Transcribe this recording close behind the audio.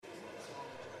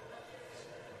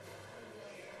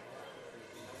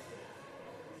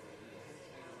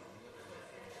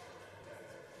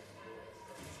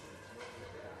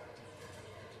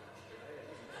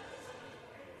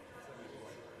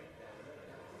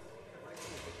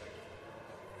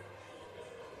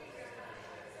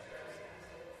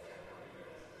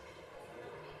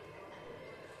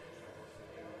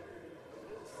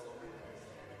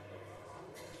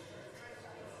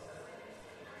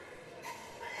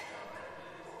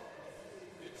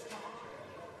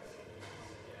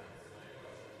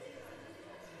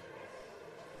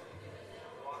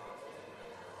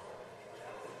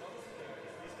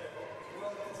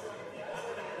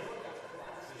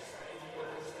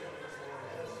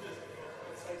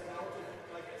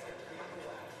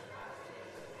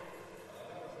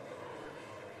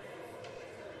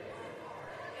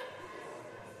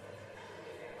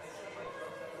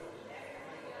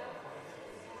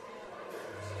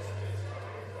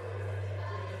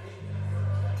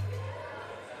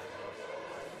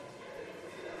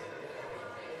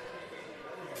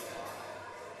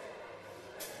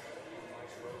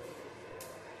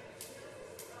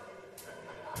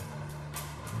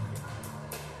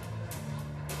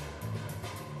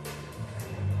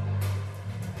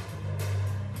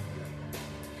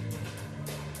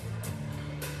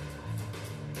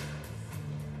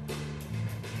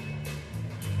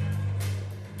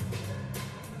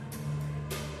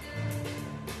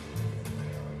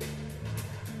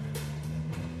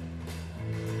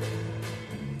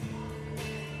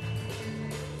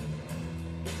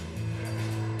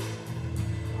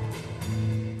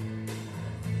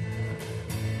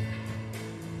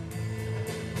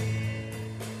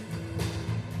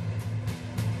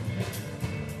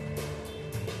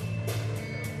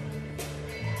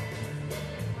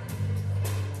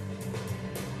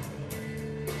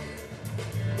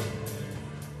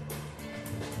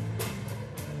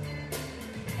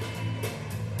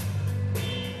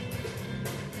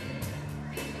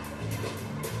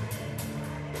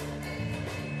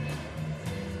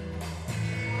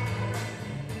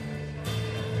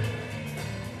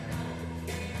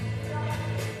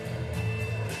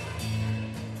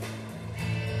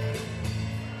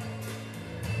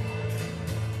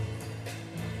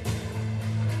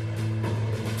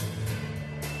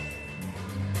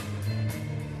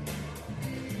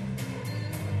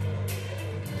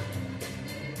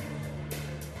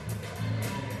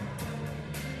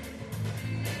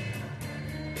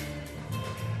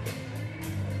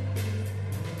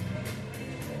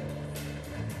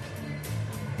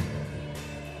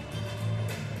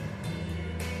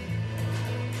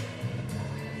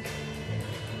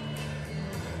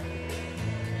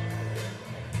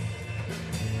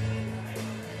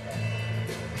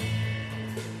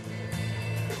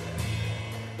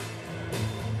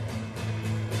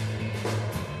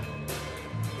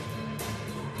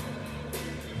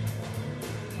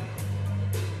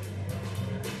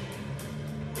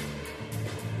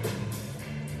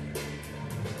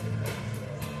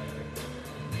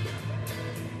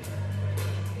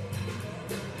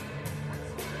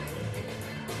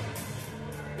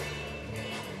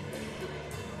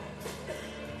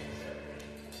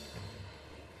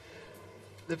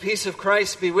The peace of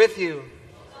Christ be with you.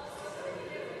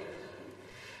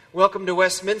 Welcome to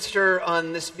Westminster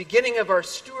on this beginning of our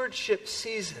stewardship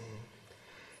season.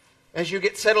 As you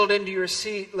get settled into your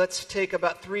seat, let's take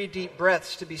about 3 deep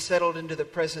breaths to be settled into the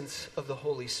presence of the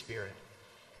Holy Spirit.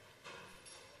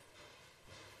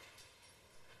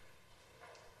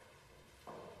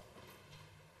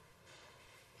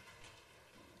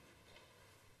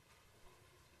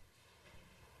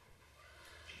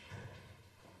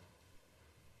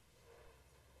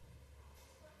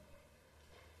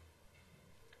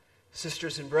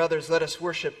 Sisters and brothers, let us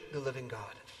worship the living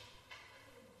God.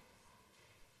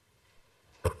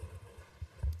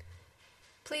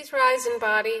 Please rise in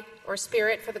body or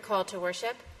spirit for the call to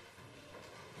worship.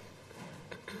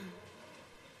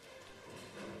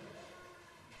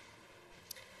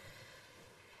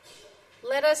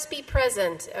 Let us be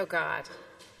present, O God,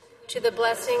 to the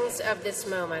blessings of this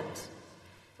moment.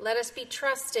 Let us be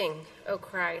trusting, O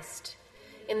Christ,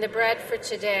 in the bread for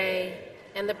today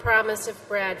and the promise of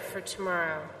bread for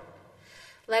tomorrow.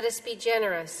 Let us be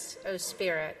generous, O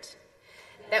Spirit,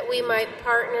 that we might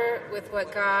partner with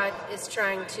what God is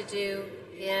trying to do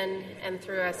in and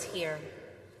through us here.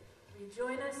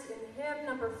 Join us in hymn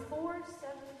number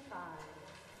 475.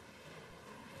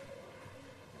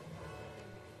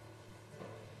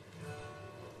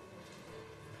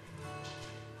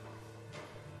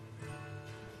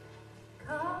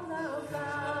 Come thou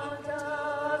fount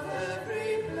of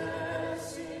every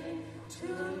blessing,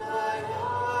 tune my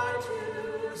heart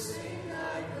to sing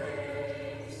thy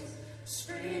praise.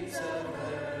 Streams of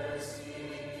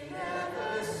mercy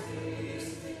never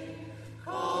ceasing,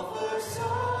 call for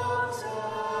songs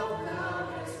of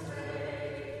loudest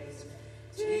praise.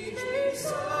 Teach me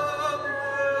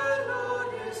summer,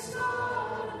 Lord,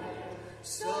 sonnet,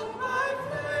 sung by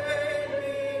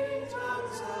flaming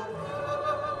tongues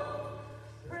above.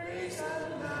 Praise the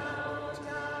mount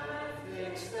I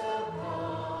fixed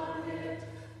upon it,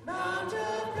 mount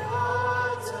of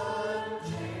God's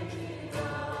unchanging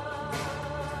love.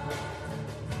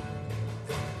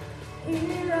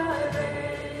 Here I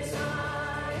raise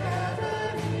my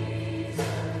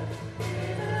Ebenezer,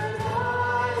 hither I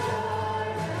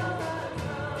held thy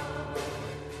come,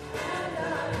 and I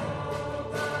hold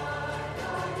by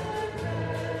thy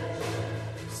treasure,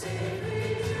 safely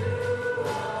to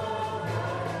all thy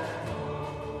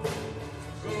home.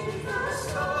 In the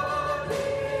stormy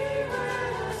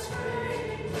when a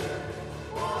stranger,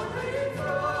 wandering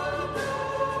from the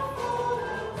fold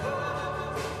of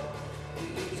God, he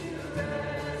to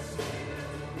rescue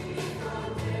me from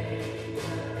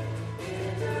danger,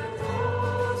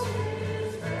 interpose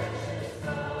his precious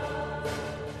blood.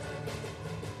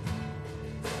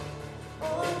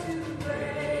 Oh, to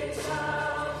grace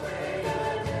how great a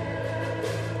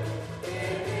debtor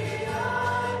in the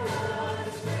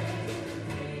unconstrained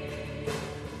degree.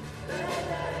 Let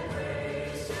thy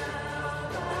grace now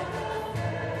like a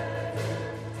feather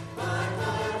bind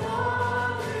my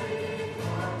wandering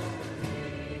heart to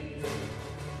thee.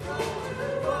 Prone to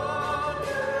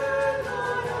wander,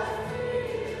 Lord, I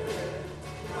feel it.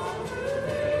 Prone to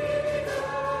linger,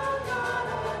 God,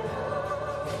 I know.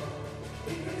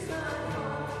 Here's my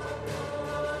heart,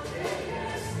 Lord, take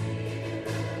and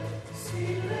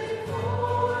seal it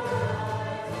for thy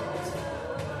voice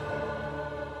above.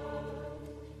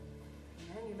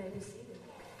 And you may be seated.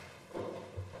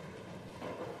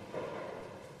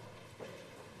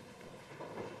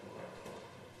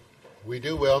 We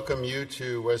do welcome you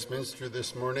to Westminster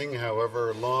this morning,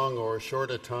 however long or short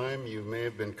a time you may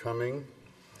have been coming.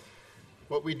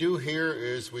 What we do here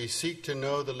is we seek to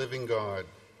know the living God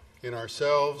in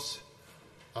ourselves,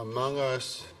 among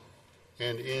us,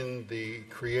 and in the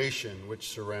creation which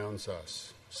surrounds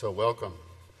us. So welcome.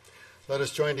 Let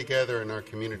us join together in our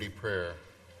community prayer.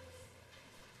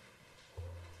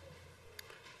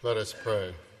 Let us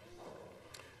pray.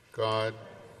 God,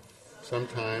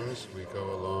 sometimes we go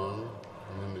along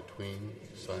and in between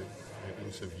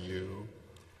sightings of you.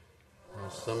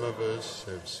 Some of us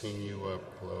have seen you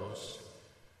up close,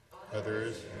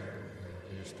 others are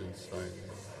distant sight.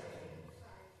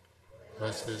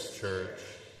 Bless this church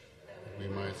that we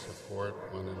might support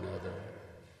one another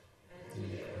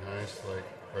in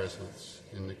Christ-like presence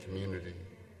in the community.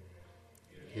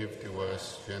 Give to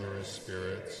us generous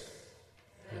spirits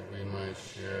that we might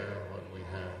share what we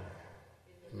have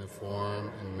in the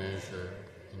form and measure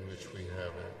in which we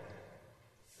have it,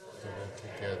 so that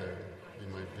together we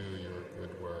might do your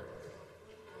good work.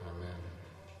 Amen.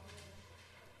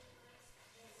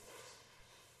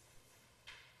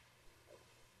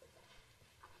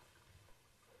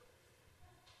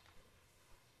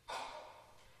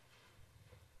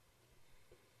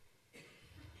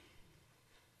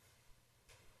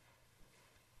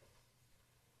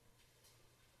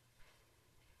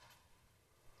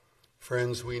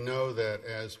 Friends, we know that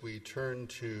as we turn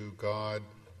to God,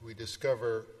 we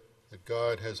discover that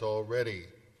God has already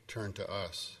turned to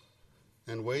us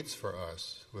and waits for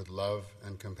us with love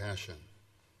and compassion.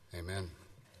 Amen.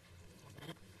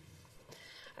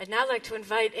 I'd now like to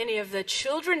invite any of the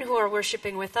children who are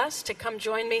worshiping with us to come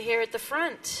join me here at the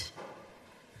front.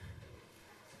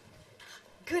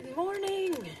 Good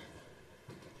morning.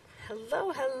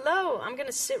 Hello, hello. I'm going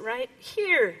to sit right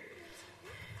here.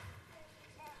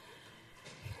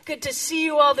 Good to see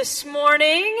you all this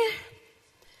morning.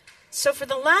 So for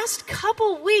the last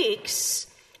couple weeks,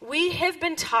 we have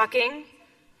been talking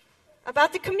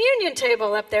about the communion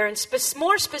table up there, and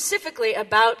more specifically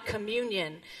about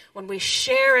communion, when we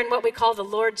share in what we call the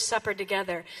Lord's Supper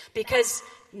together. Because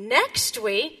next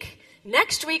week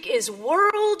is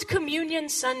World Communion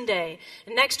Sunday.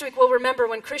 And next week we'll remember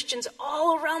when Christians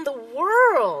all around the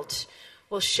world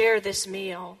will share this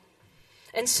meal.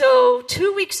 And so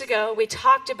 2 weeks ago, we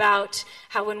talked about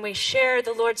how when we share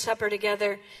the Lord's Supper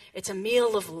together, it's a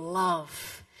meal of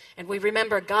love. And we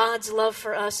remember God's love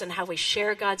for us and how we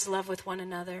share God's love with one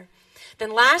another.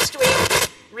 Then last week,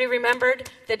 we remembered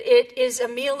that it is a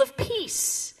meal of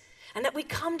peace. And that we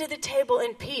come to the table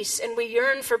in peace, and we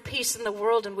yearn for peace in the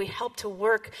world, and we help to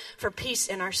work for peace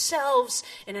in ourselves,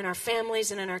 and in our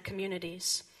families, and in our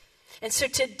communities. And so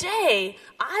today,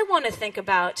 I want to think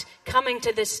about coming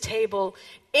to this table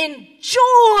in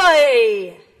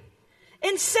joy,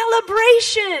 in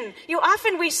celebration.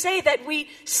 Often we say that we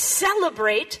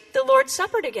celebrate the Lord's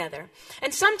Supper together.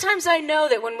 And sometimes I know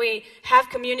that when we have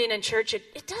communion in church,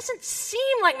 it doesn't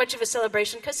seem like much of a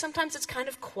celebration because sometimes it's kind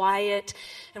of quiet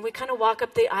and we kind of walk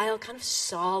up the aisle kind of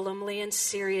solemnly and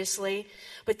seriously.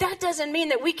 But that doesn't mean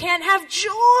that we can't have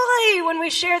joy when we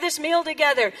share this meal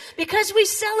together, because we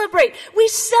celebrate. We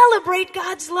celebrate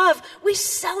God's love. We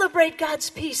celebrate God's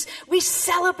peace. We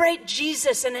celebrate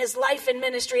Jesus and his life and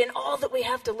ministry and all that we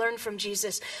have to learn from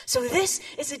Jesus. So this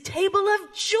is a table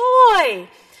of joy.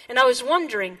 And I was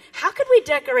wondering, how could we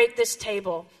decorate this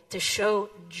table to show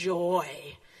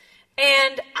joy?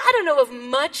 And I don't know of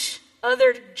much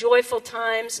other joyful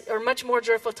times or much more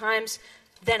joyful times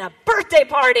than a birthday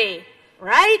party.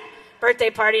 Right?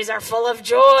 Birthday parties are full of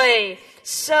joy.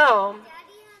 So,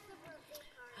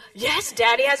 yes,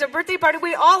 Daddy has a birthday party.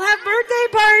 We all have birthday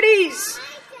parties.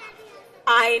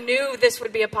 I knew this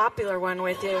would be a popular one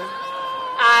with you.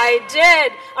 I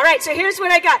did. All right, so here's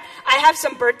what I got. I have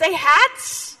some birthday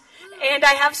hats, and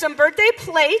I have some birthday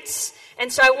plates.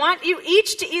 And so I want you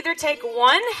each to either take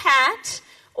one hat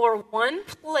or one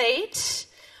plate.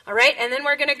 All right, and then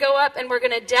we're going to go up and we're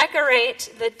going to decorate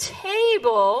the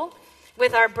table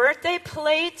with our birthday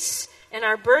plates and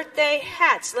our birthday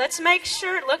hats. Let's make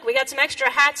sure. Look, we got some extra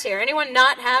hats here. Anyone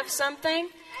not have something? I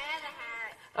have a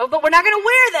hat. Oh, but we're not going to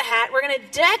wear the hat. We're going to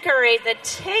decorate the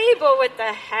table with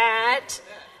the hat.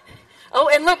 Oh,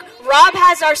 and look, Rob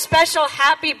has our special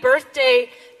happy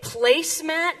birthday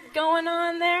placemat going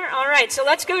on there. All right, so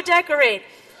let's go decorate.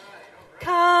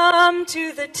 Come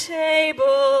to the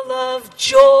table of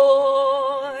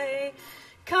joy.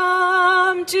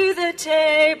 Come to the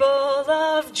table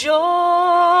of joy.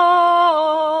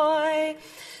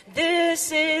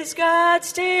 This is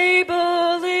God's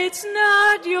table, it's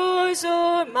not yours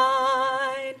or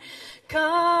mine.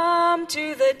 Come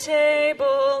to the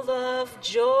table of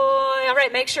joy. All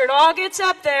right, make sure it all gets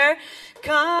up there.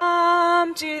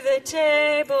 Come to the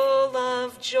table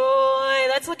of joy.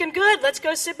 That's looking good. Let's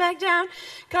go sit back down.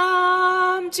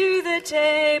 Come to the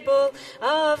table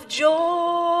of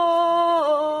joy.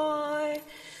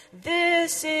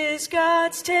 This is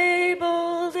God's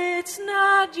table. It's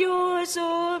not yours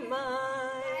or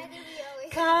mine.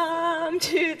 Come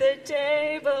to the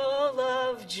table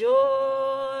of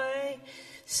joy.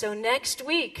 So next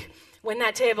week, when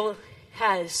that table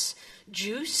has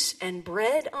juice and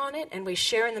bread on it, and we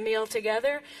share in the meal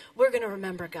together, we're going to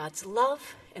remember God's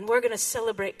love, and we're going to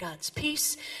celebrate God's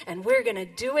peace, and we're going to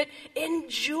do it in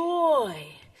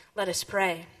joy. Let us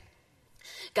pray.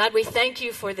 God, we thank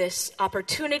you for this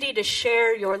opportunity to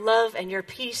share your love and your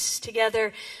peace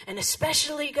together, and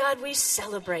especially, God, we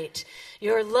celebrate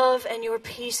your love and your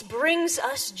peace brings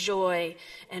us joy,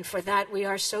 and for that we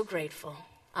are so grateful.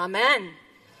 Amen.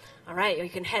 All right, you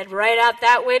can head right out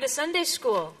that way to Sunday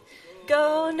school.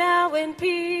 Go now in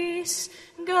peace,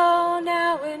 go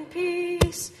now in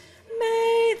peace.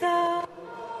 May the love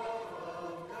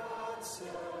of God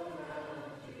surround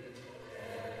you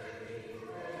everywhere,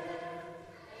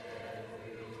 everywhere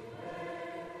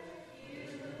you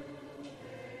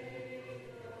may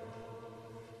go.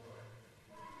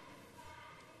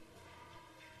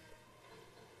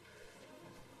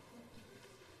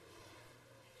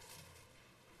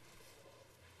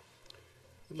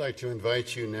 I'd like to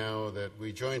invite you now that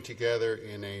we join together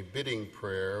in a bidding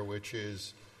prayer, which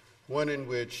is one in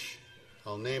which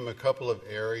I'll name a couple of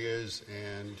areas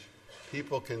and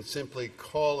people can simply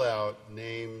call out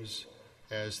names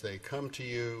as they come to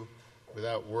you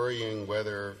without worrying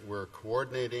whether we're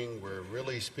coordinating, we're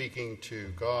really speaking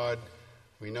to God.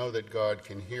 We know that God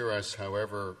can hear us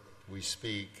however we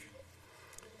speak.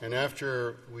 And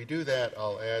after we do that,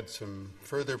 I'll add some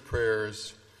further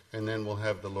prayers, and then we'll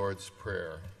have the Lord's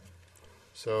Prayer.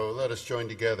 So let us join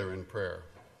together in prayer.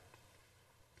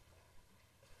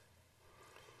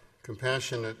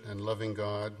 Compassionate and loving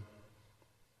God,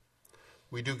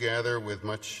 we do gather with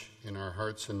much in our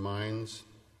hearts and minds.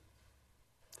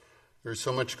 There's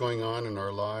so much going on in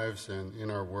our lives and in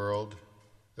our world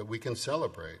that we can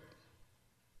celebrate.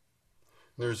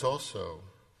 There's also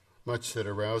much that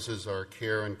arouses our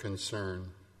care and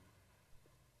concern.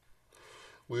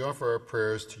 We offer our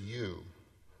prayers to you,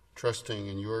 trusting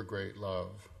in your great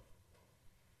love.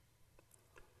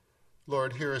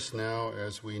 Lord, hear us now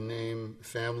as we name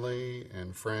family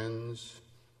and friends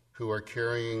who are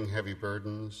carrying heavy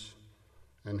burdens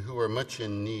and who are much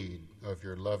in need of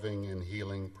your loving and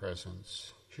healing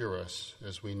presence. Hear us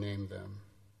as we name them.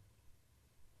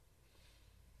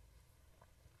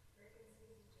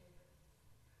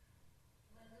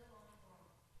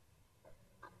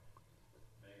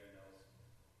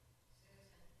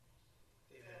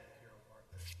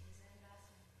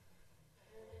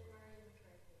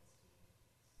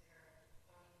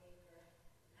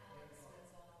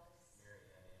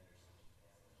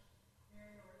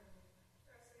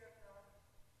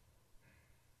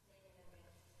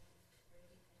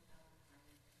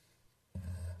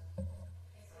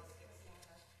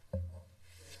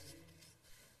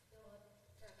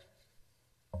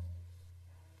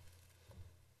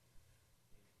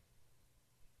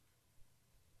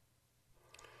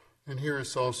 And hear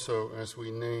us also as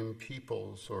we name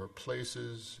peoples or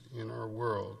places in our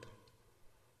world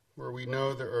where we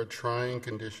know there are trying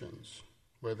conditions,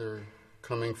 whether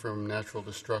coming from natural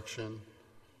destruction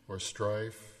or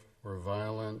strife or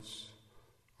violence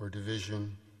or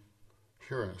division.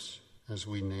 Hear us as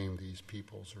we name these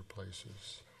peoples or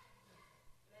places.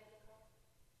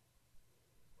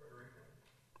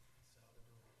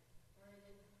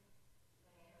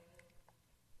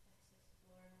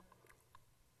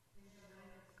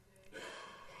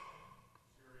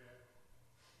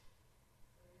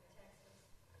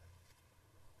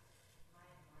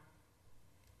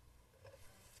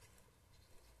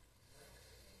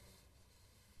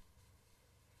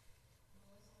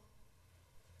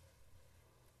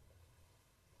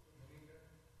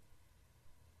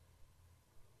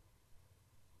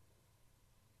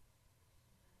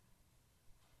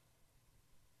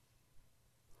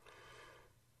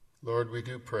 Lord, we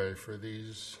do pray for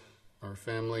these, our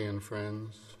family and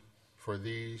friends, for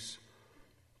these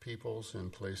peoples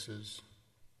and places.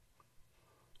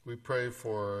 We pray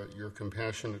for your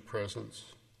compassionate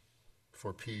presence,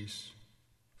 for peace,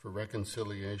 for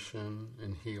reconciliation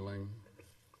and healing.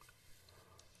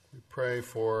 We pray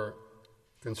for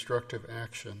constructive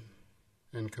action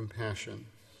and compassion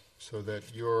so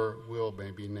that your will may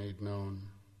be made known.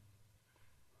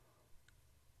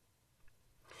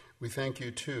 We thank you,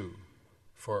 too,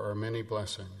 for our many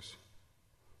blessings,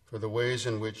 for the ways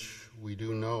in which we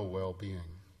do know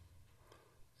well-being,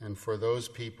 and for those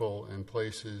people and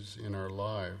places in our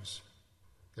lives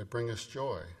that bring us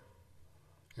joy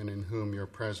and in whom your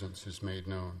presence is made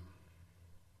known.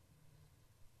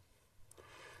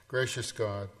 Gracious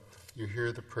God, you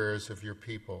hear the prayers of your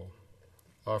people,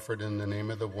 offered in the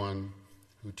name of the one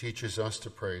who teaches us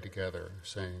to pray together,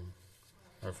 saying,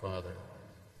 Our Father,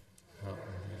 hallowed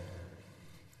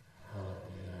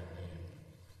be thy name.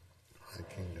 Thy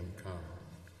kingdom come.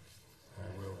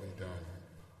 Thy will be done,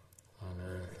 on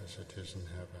earth as it is in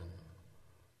heaven.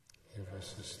 Give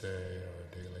us this day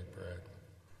our daily bread,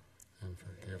 and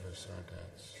forgive us our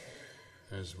debts,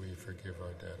 as we forgive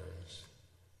our debtors.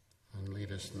 And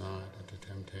lead us not into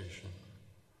temptation,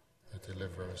 but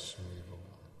deliver us from evil.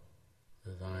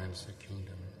 For thine is the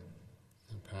kingdom,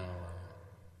 the power,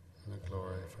 and the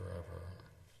glory forever.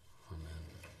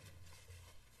 Amen.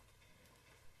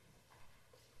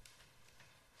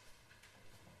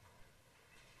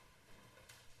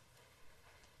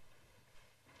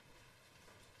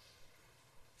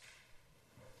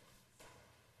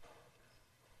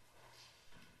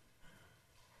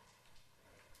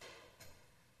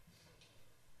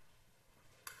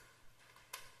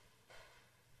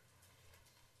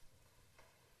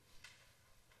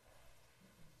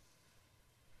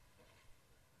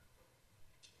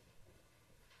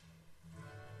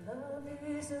 Love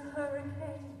is a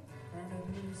hurricane and a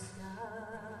blue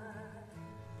sky.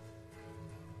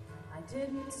 I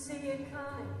didn't see it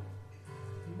coming,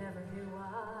 never knew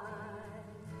why.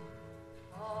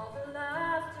 All the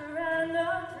laughter and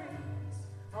the dreams,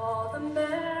 all the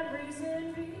memories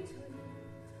in between,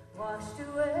 washed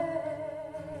away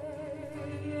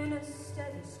in a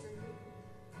steady stream.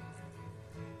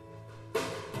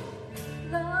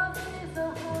 Love is the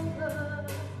hunger,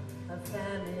 a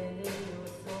famine in your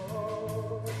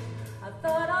soul. I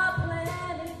thought I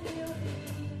planted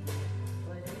beauty,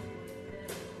 but it would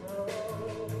never grow.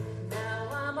 Now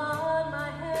I'm on my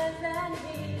hands and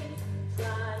knees,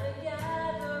 trying to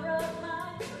gather up my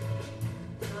dreams,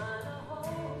 trying to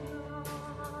hold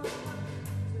on to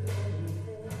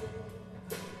anything.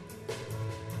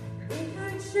 We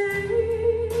could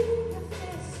shake a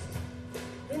fist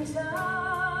in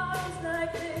times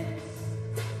like this,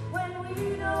 when we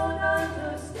don't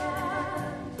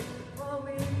understand, or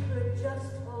we could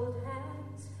just hold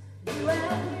hands, you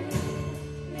and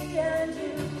me and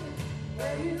you.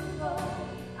 Where you go,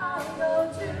 I'll go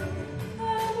too.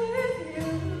 I'm with you,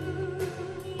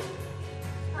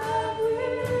 I'm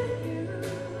with you,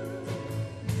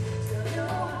 till your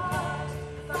heart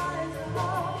finds a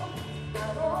home. I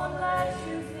won't let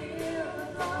you feel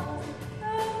alone.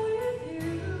 I'm with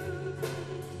you,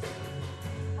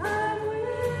 I'm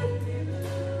with you,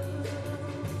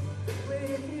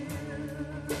 with you.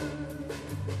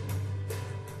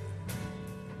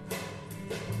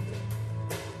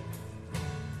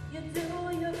 You do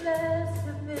your best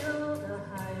to build a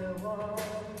higher wall,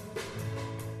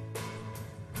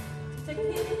 to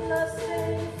keep us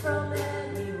safe from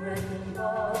any wrecking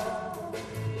ball.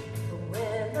 But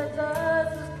when the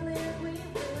dust is cleared, we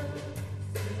will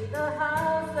see the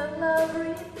house that love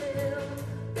rebuilt,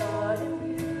 God in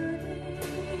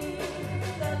beauty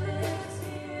that lives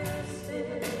here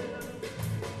still.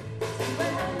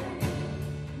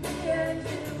 Me and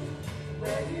you,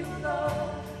 where you go,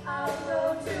 I'll go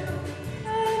too.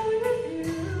 I'm with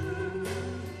you,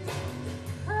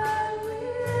 I'm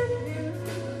with you.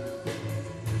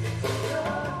 Your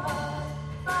heart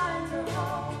finds a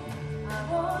home, I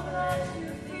won't let you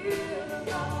feel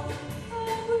alone.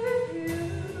 I'm with you,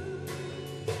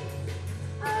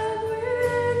 I'm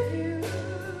with you.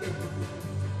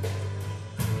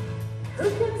 Who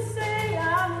can say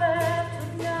I'm left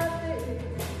with nothing?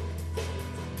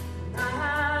 I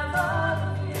have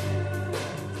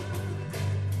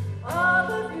all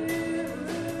of you,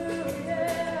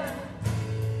 yeah.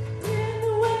 In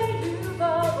the way you've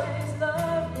always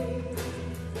loved me,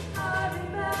 I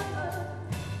remember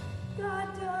God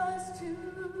does too.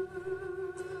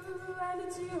 And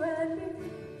it's you and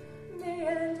me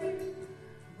and you.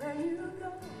 Where you go,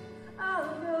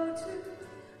 I'll go too.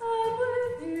 I'm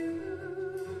with you,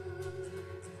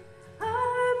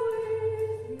 I'm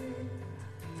with you,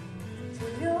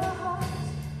 till your heart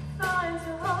finds a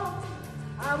home.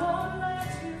 I won't let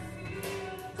you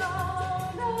feel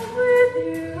alone. I'm with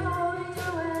you, you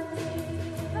and me.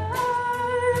 I'm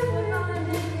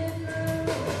finding it through.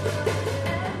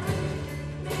 And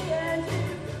me and you,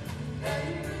 where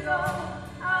you go,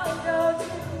 I'll go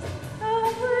too.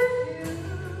 I'm with you,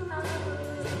 I'm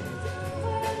with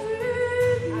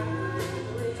you,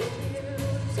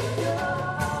 till your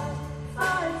heart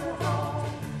finds a home.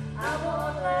 I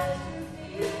won't let you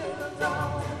feel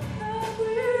alone. I'm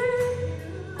with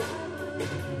you,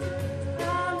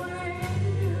 I'm with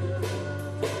you.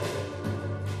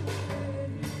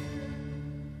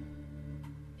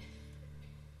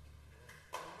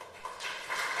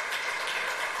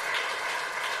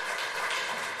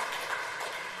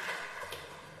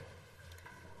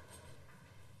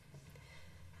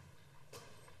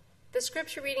 The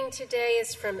scripture reading today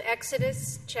is from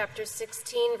Exodus chapter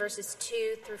 16, verses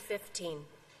 2 through 15.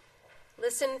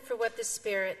 Listen for what the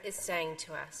Spirit is saying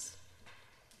to us.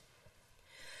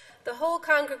 The whole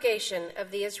congregation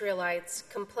of the Israelites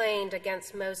complained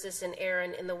against Moses and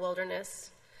Aaron in the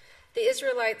wilderness. The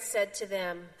Israelites said to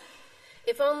them,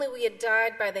 "If only we had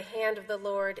died by the hand of the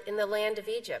Lord in the land of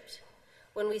Egypt,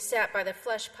 when we sat by the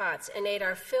flesh pots and ate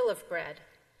our fill of bread.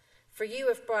 For you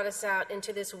have brought us out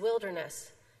into this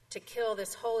wilderness to kill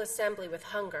this whole assembly with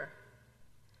hunger."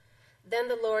 Then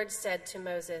the Lord said to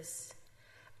Moses,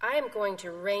 "I am going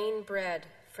to rain bread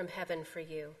from heaven for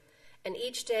you, and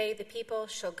each day the people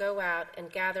shall go out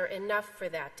and gather enough for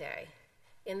that day.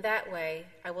 In that way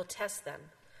I will test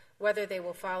them, whether they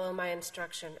will follow my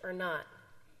instruction or not.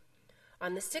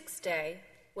 On the sixth day,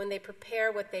 when they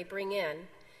prepare what they bring in,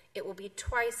 it will be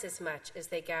twice as much as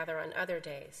they gather on other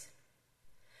days."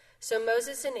 So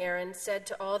Moses and Aaron said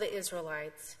to all the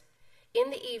Israelites, "In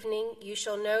the evening you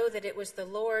shall know that it was the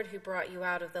Lord who brought you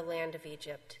out of the land of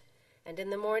Egypt. And in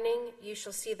the morning you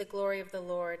shall see the glory of the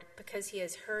Lord, because he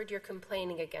has heard your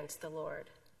complaining against the Lord.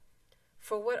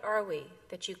 For what are we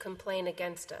that you complain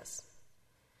against us?"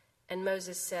 And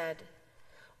Moses said,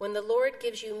 "When the Lord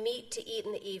gives you meat to eat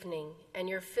in the evening, and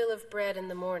your fill of bread in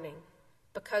the morning,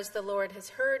 because the Lord has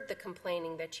heard the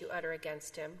complaining that you utter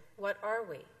against him, what are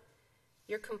we?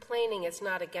 Your complaining is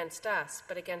not against us,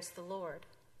 but against the Lord."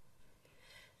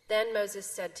 Then Moses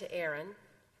said to Aaron,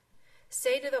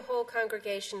 "Say to the whole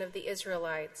congregation of the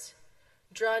Israelites,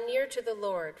 'Draw near to the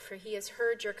Lord, for he has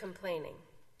heard your complaining.'"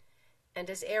 And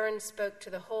as Aaron spoke to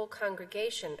the whole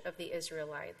congregation of the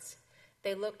Israelites,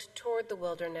 they looked toward the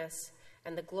wilderness,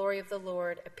 and the glory of the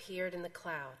Lord appeared in the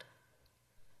cloud.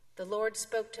 The Lord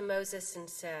spoke to Moses and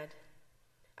said,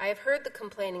 "I have heard the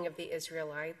complaining of the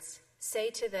Israelites.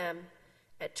 Say to them,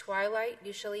 'At twilight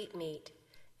you shall eat meat,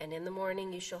 and in the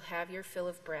morning you shall have your fill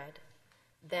of bread.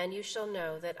 Then you shall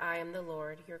know that I am the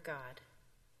Lord your God.'"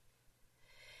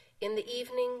 In the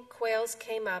evening, quails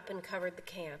came up and covered the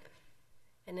camp,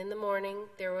 and in the morning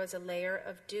there was a layer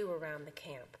of dew around the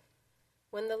camp.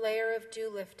 When the layer of dew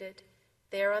lifted,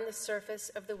 there on the surface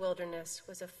of the wilderness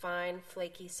was a fine,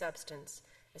 flaky substance,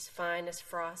 as fine as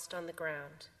frost on the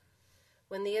ground.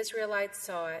 When the Israelites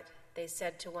saw it, they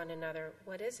said to one another,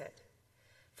 "What is it?"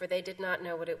 For they did not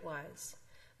know what it was.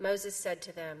 Moses said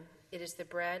to them, "It is the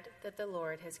bread that the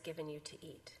Lord has given you to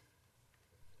eat."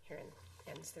 Here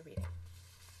ends the reading.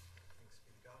 Thanks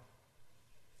be to God.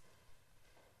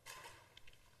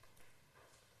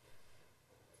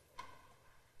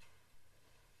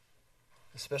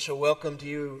 A special welcome to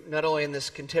you, not only on this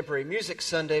Contemporary Music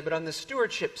Sunday, but on this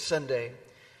Stewardship Sunday,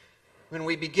 when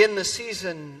we begin the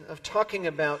season of talking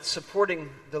about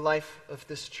supporting the life of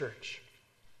this church.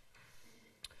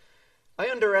 I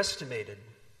underestimated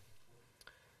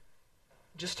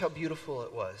just how beautiful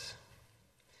it was,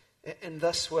 and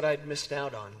thus what I'd missed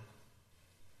out on.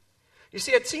 You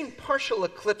see, I'd seen partial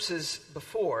eclipses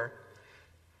before,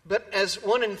 but as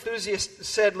one enthusiast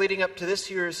said leading up to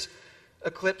this year's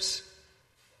eclipse,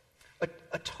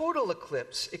 a total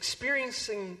eclipse,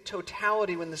 experiencing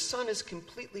totality when the sun is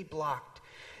completely blocked,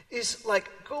 is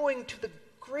like going to the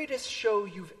greatest show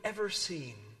you've ever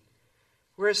seen.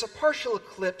 Whereas a partial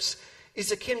eclipse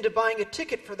is akin to buying a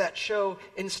ticket for that show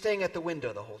and staying at the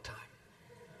window the whole time.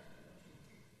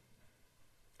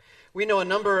 We know a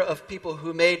number of people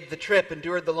who made the trip,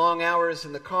 endured the long hours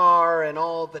in the car and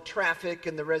all the traffic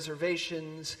and the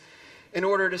reservations in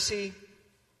order to see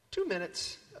 2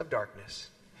 minutes of darkness.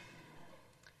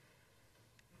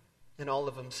 And all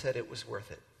of them said it was worth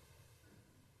it.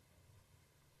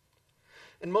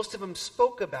 And most of them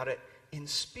spoke about it in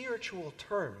spiritual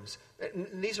terms.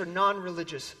 And these are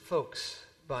non-religious folks,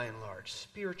 by and large,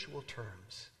 spiritual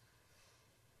terms.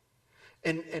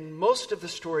 And most of the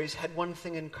stories had one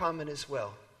thing in common as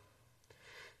well: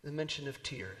 the mention of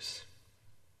tears.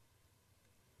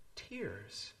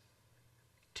 Tears.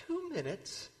 2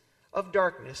 minutes of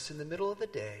darkness in the middle of the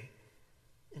day,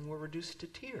 and we're reduced to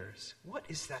tears. What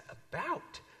is that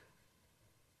about?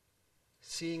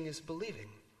 Seeing is believing,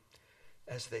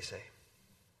 as they say.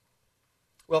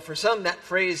 Well, for some, that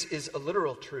phrase is a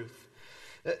literal truth.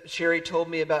 Sherry told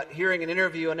me about hearing an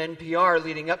interview on NPR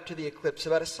leading up to the eclipse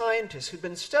about a scientist who'd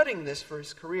been studying this for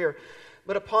his career,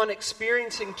 but upon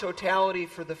experiencing totality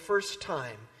for the first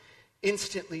time,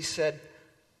 instantly said,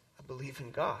 "I believe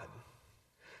in God."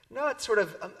 Not sort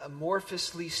of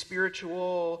amorphously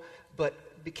spiritual,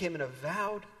 but became an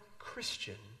avowed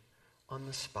Christian on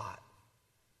the spot.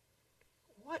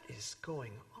 What is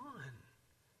going on?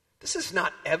 This is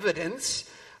not evidence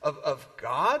of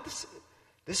God.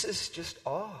 This is just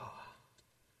awe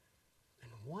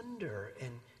and wonder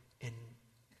and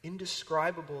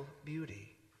indescribable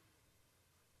beauty,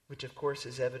 which of course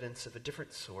is evidence of a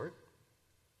different sort,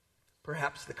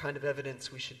 perhaps the kind of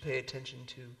evidence we should pay attention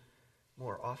to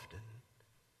more often.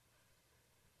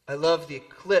 I love the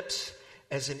eclipse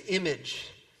as an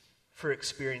image for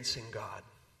experiencing God.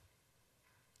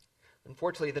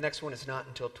 Unfortunately, the next one is not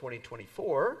until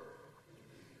 2024.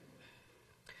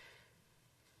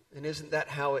 And isn't that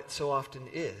how it so often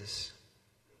is?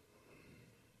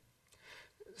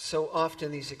 So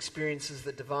often these experiences of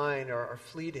the divine are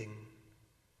fleeting.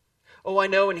 Oh, I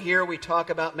know, and here we talk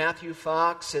about Matthew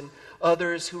Fox and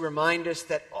others who remind us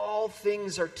that all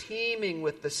things are teeming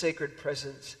with the sacred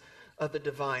presence of the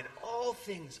divine. All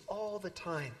things, all the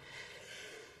time.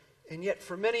 And yet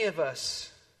for many of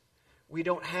us, we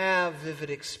don't have vivid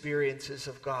experiences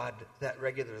of God that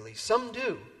regularly. Some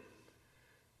do,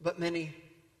 but many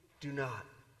do not.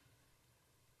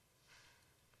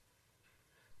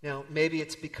 Now, maybe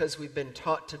it's because we've been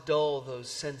taught to dull those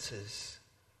senses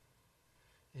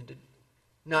and to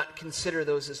not consider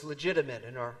those as legitimate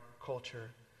in our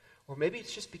culture. Or maybe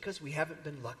it's just because we haven't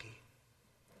been lucky.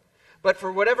 But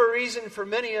for whatever reason, for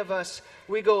many of us,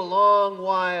 we go a long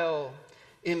while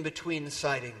in between the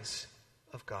sightings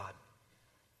of God.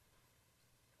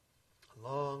 A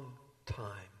long time.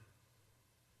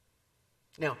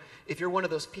 Now, if you're one of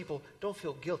those people, don't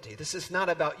feel guilty. This is not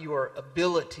about your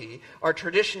ability. Our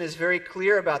tradition is very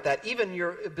clear about that. Even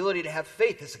your ability to have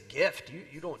faith is a gift.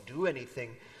 You don't do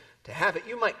anything to have it.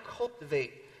 You might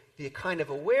cultivate the kind of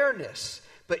awareness,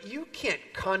 but you can't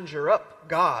conjure up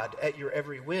God at your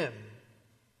every whim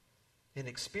and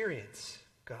experience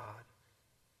God.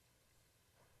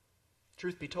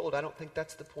 Truth be told, I don't think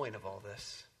that's the point of all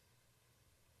this.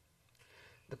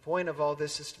 The point of all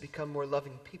this is to become more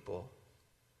loving people,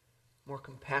 more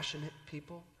compassionate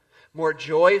people, more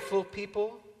joyful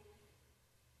people,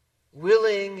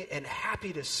 willing and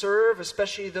happy to serve,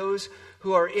 especially those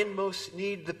who are in most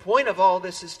need. The point of all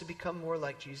this is to become more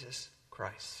like Jesus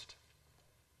Christ.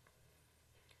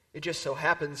 It just so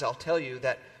happens, I'll tell you,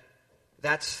 that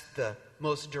that's the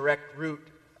most direct route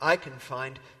I can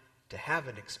find to have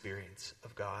an experience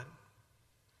of God.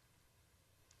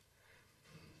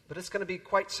 But it's going to be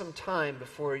quite some time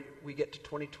before we get to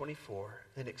 2024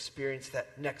 and experience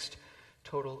that next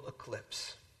total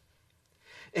eclipse.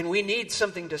 And we need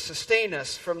something to sustain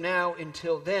us from now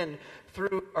until then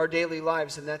through our daily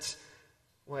lives, and that's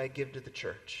why I give to the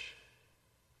church.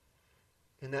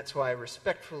 And that's why I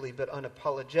respectfully but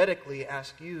unapologetically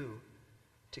ask you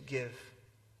to give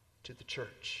to the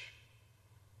church.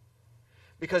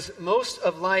 Because most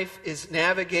of life is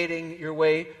navigating your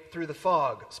way through the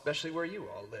fog, especially where you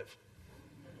all live.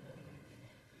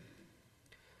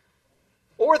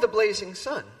 Or the blazing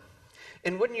sun.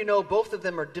 And wouldn't you know, both of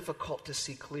them are difficult to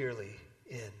see clearly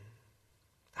in.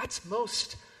 That's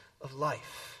most of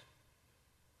life.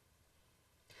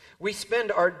 We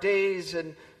spend our days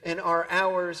and our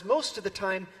hours most of the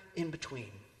time in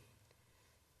between.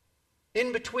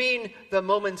 In between the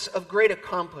moments of great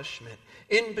accomplishment,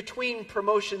 in between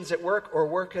promotions at work or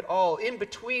work at all, in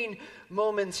between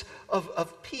moments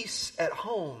of peace at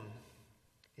home,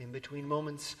 in between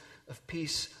moments of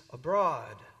peace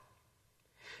abroad,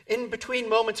 in between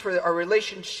moments where our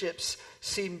relationships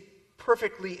seem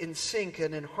perfectly in sync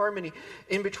and in harmony,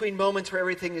 in between moments where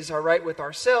everything is all right with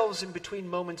ourselves, in between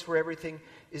moments where everything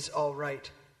is all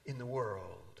right in the world.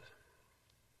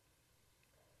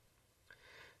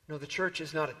 No, the church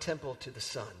is not a temple to the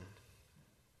sun.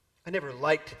 I never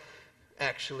liked,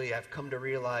 actually, I've come to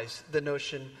realize, the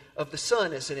notion of the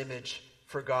sun as an image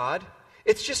for God.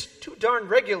 It's just too darn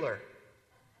regular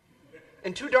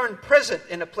and too darn present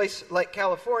in a place like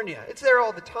California. It's there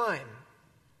all the time.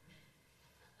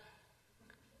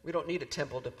 We don't need a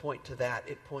temple to point to that.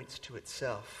 It points to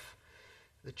itself.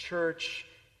 The church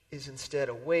is instead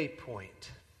a waypoint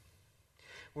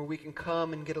where we can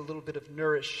come and get a little bit of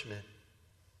nourishment,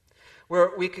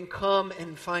 where we can come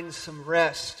and find some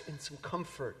rest and some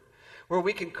comfort, where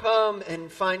we can come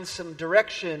and find some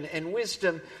direction and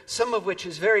wisdom, some of which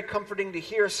is very comforting to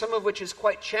hear, some of which is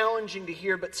quite challenging to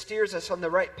hear, but steers us on the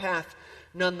right path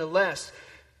nonetheless.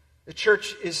 The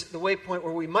church is the waypoint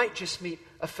where we might just meet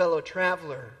a fellow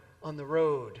traveler on the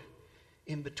road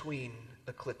in between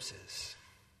eclipses,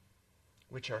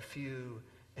 which are few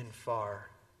and far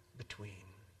between.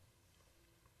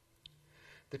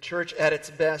 The church at its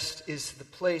best is the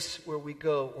place where we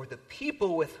go, or the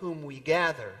people with whom we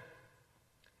gather,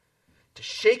 to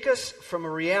shake us from a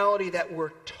reality that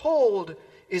we're told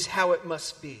is how it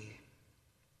must be.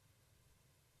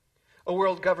 A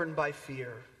world governed by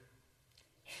fear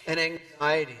and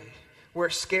anxiety, where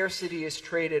scarcity is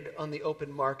traded on the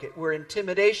open market, where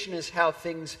intimidation is how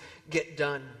things get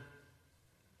done,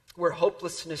 where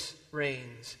hopelessness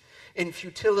reigns, and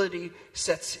futility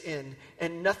sets in,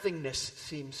 and nothingness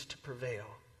seems to prevail.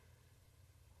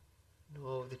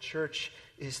 No, the church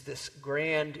is this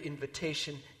grand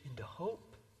invitation into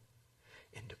hope,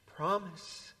 into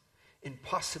promise, in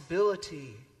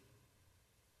possibility,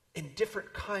 in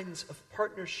different kinds of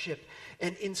partnership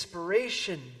and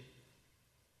inspiration,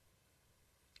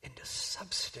 into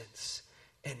substance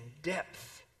and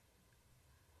depth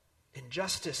and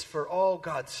justice for all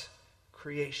God's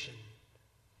creation.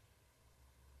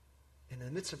 In the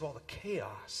midst of all the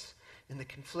chaos and the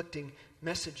conflicting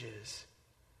messages,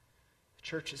 the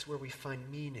church is where we find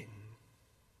meaning.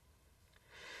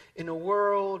 In a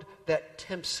world that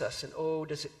tempts us, and oh,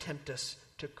 does it tempt us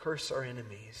to curse our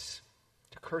enemies,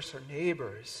 to curse our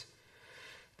neighbors,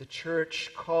 the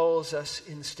church calls us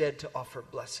instead to offer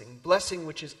blessing. Blessing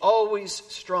which is always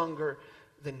stronger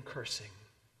than cursing.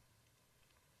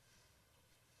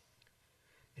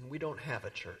 And we don't have a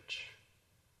church.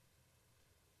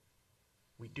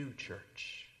 we do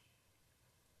church.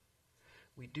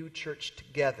 We do church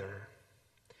together.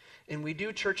 And we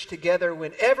do church together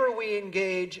whenever we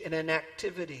engage in an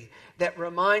activity that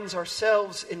reminds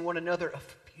ourselves and one another of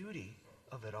the beauty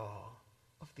of it all,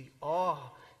 of the awe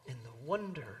and the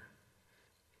wonder.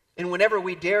 And whenever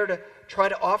we dare to try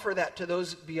to offer that to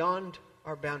those beyond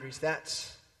our boundaries,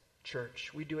 that's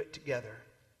church. We do it together.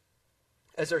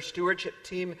 As our stewardship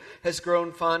team has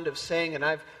grown fond of saying, and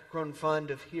I've grown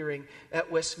fond of hearing,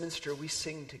 at Westminster we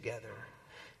sing together,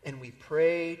 and we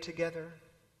pray together,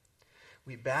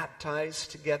 we baptize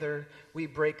together, we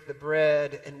break the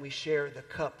bread, and we share the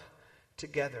cup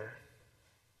together.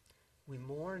 We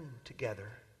mourn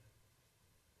together.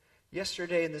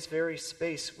 Yesterday in this very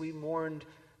space, we mourned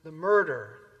the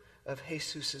murder of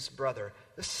Jesus' brother,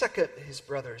 the second of his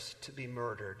brothers to be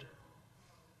murdered.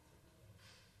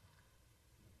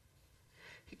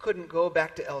 He couldn't go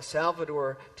back to El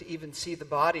Salvador to even see the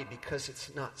body because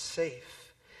it's not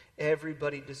safe.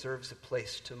 Everybody deserves a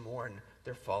place to mourn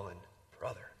their fallen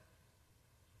brother.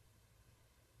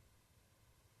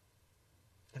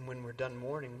 And when we're done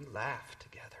mourning, we laugh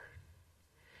together.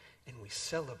 And we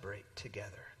celebrate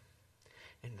together.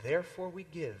 And therefore we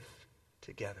give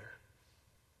together.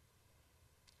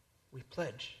 We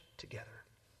pledge together.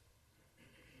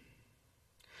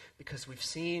 Because we've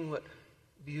seen what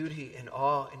beauty and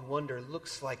awe and wonder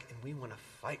looks like, and we want to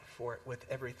fight for it with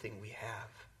everything we have.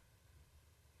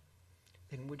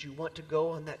 And would you want to go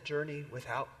on that journey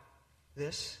without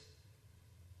this?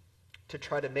 To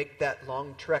try to make that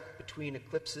long trek between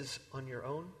eclipses on your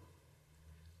own?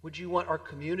 Would you want our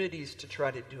communities to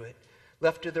try to do it,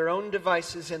 left to their own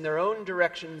devices and their own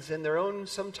directions and their own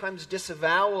sometimes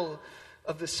disavowal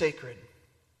of the sacred?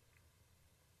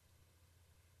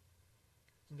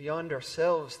 Beyond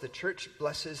ourselves, the church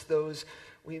blesses those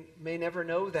we may never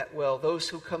know that well. Those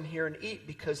who come here and eat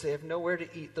because they have nowhere to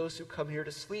eat. Those who come here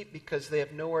to sleep because they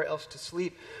have nowhere else to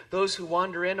sleep. Those who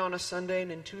wander in on a Sunday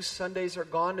and in 2 Sundays are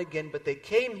gone again. But they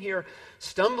came here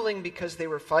stumbling because they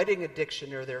were fighting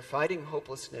addiction, or they're fighting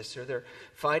hopelessness, or they're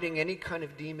fighting any kind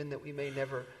of demon that we may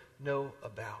never know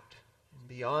about. And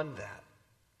beyond that,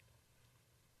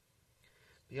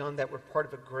 we're part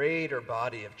of a greater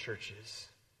body of churches.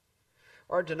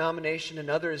 Our denomination and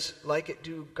others like it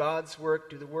do God's work,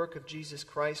 do the work of Jesus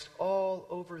Christ all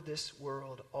over this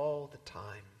world, all the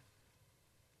time.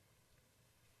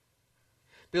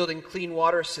 Building clean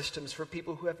water systems for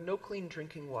people who have no clean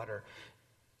drinking water.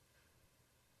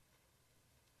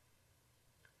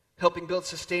 Helping build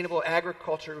sustainable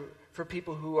agriculture for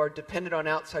people who are dependent on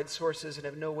outside sources and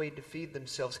have no way to feed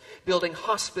themselves. Building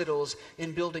hospitals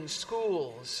and building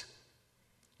schools.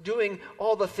 Doing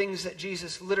all the things that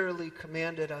Jesus literally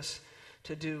commanded us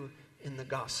to do in the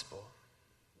gospel.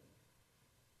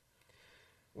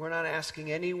 We're not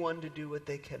asking anyone to do what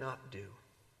they cannot do,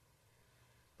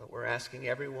 but we're asking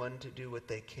everyone to do what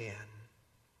they can,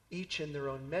 each in their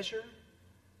own measure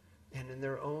and in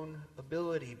their own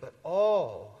ability, but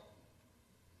all,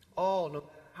 no matter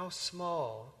how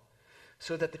small,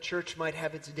 so that the church might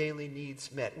have its daily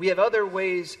needs met. We have other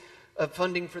ways of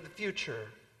funding for the future,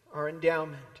 our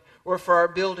endowment, or for our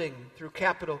building through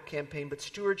capital campaign, but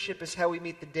stewardship is how we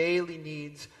meet the daily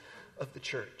needs of the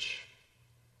church.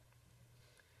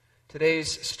 Today's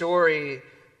story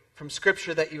from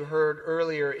Scripture that you heard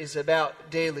earlier is about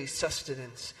daily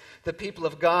sustenance. The people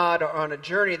of God are on a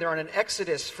journey. They're on an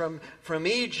exodus from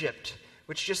Egypt,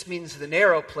 which just means the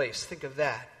narrow place. Think of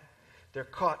that. They're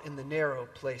caught in the narrow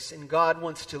place, and God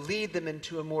wants to lead them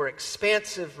into a more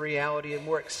expansive reality, a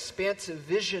more expansive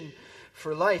vision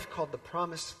for life called the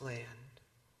Promised Land.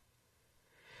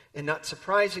 And not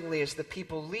surprisingly, as the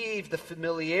people leave the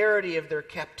familiarity of their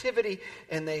captivity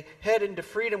and they head into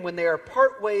freedom, when they are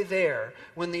partway there,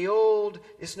 when the old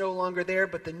is no longer there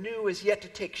but the new is yet to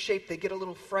take shape, they get a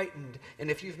little frightened. And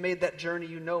if you've made that journey,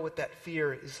 you know what that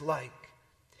fear is like.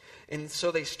 And so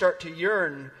they start to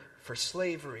yearn for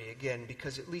slavery again,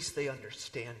 because at least they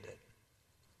understand it.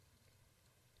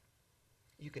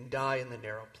 You can die in the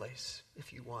narrow place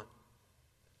if you want,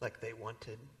 like they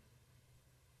wanted.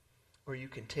 Or you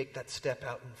can take that step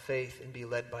out in faith and be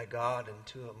led by God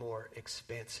into a more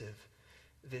expansive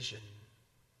vision.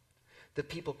 The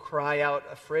people cry out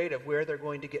afraid of where they're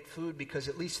going to get food, because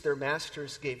at least their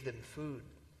masters gave them food.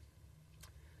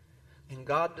 And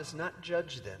God does not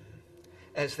judge them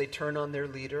as they turn on their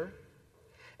leader,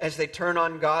 as they turn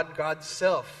on God, God's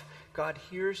self. God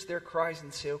hears their cries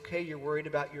and say, okay, you're worried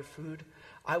about your food.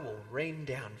 I will rain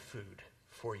down food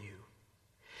for you.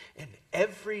 And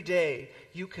every day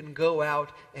you can go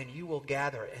out and you will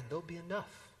gather, and there'll be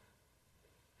enough.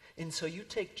 And so you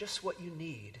take just what you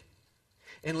need,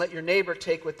 And let your neighbor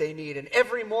take what they need. And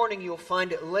every morning you'll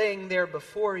find it laying there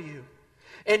before you.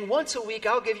 And once a week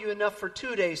I'll give you enough for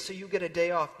 2 days so you get a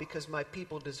day off, because my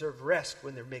people deserve rest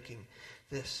when they're making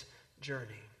this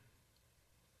journey.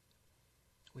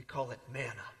 We call it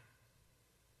manna,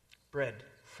 bread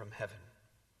from heaven.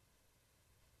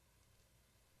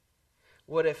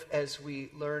 What if, as we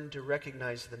learn to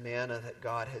recognize the manna that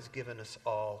God has given us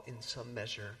all in some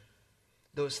measure,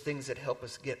 those things that help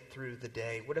us get through the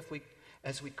day, what if we,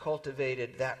 as we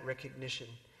cultivated that recognition,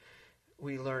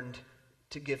 we learned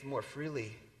to give more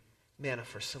freely manna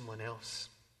for someone else?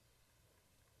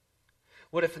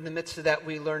 What if in the midst of that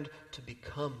we learned to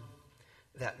become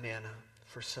that manna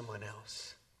for someone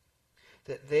else?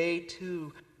 That they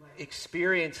too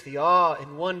experience the awe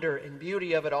and wonder and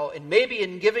beauty of it all. And maybe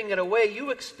in giving it away, you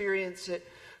experience it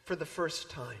for the first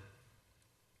time.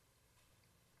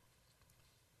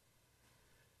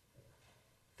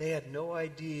 They had no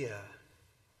idea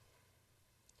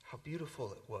how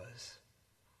beautiful it was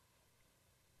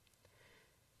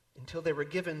until they were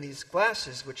given these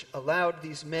glasses which allowed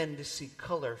these men to see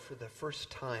color for the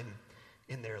first time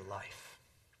in their life.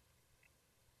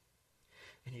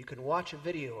 And you can watch a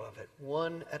video of it,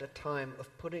 one at a time,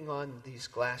 of putting on these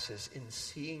glasses and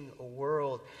seeing a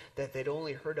world that they'd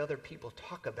only heard other people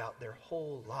talk about their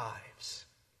whole lives.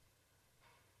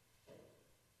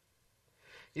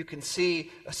 You can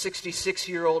see a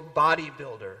 66-year-old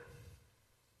bodybuilder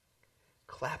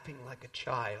clapping like a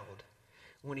child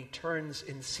when he turns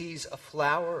and sees a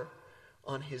flower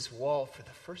on his wall for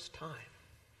the first time.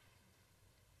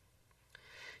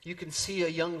 You can see a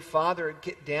young father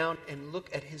get down and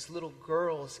look at his little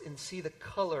girls and see the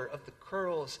color of the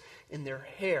curls in their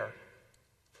hair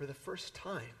for the first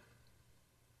time.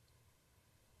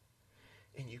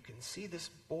 And you can see this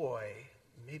boy,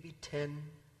 maybe 10,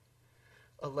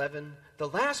 11, the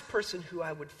last person who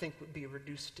I would think would be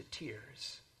reduced to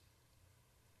tears,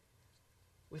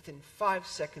 within 5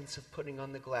 seconds of putting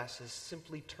on the glasses,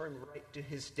 simply turn right to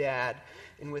his dad,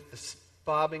 and with the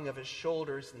bobbing of his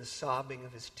shoulders and the sobbing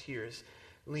of his tears,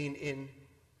 lean in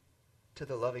to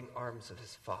the loving arms of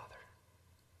his father.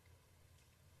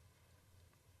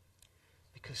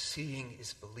 Because seeing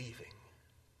is believing.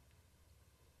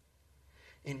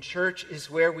 And church is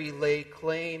where we lay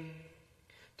claim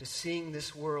to seeing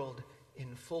this world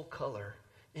in full color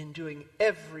and doing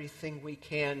everything we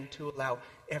can to allow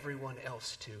everyone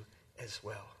else to as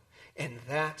well. And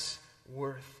that's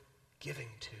worth giving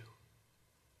to.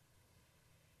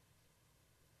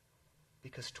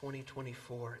 Because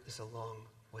 2024 is a long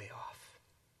way off.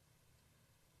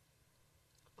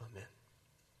 Amen.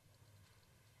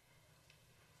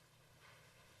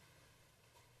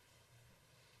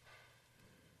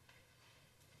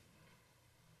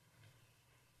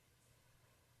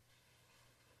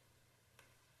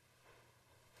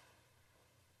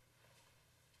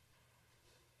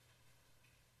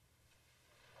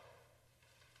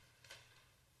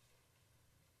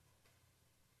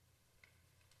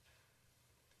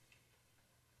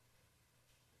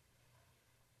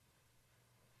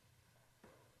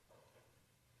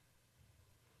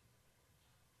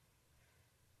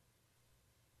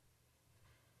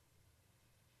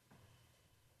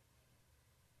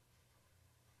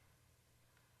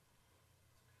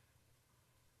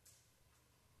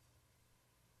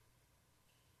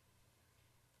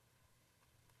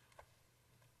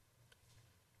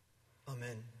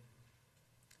 Amen.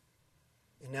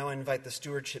 And now I invite the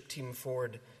stewardship team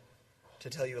forward to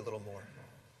tell you a little more.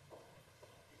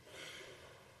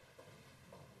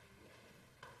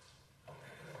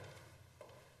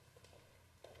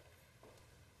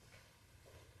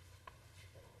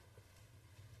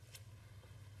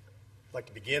 I'd like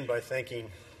to begin by thanking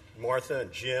Martha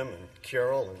and Jim and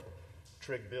Carol and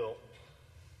Trig Bill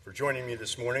for joining me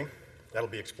this morning. That'll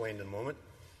be explained in a moment.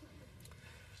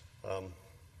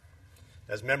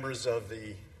 As members of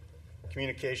the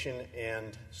Communication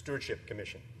and Stewardship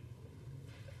Commission,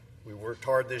 we worked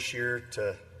hard this year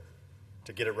to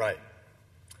get it right.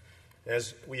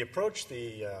 As we approach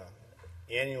the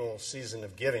annual season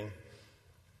of giving,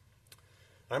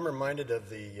 I'm reminded of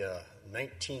the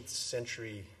 19th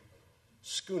century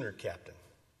schooner captain.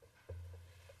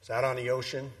 It's out on the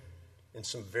ocean in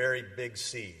some very big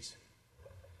seas.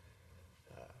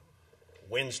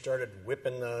 Wind started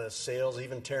whipping the sails,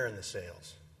 even tearing the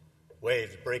sails.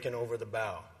 Waves breaking over the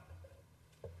bow.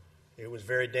 It was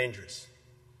very dangerous.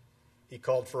 He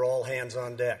called for all hands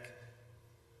on deck.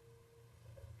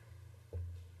 He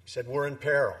said, "We're in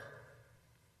peril.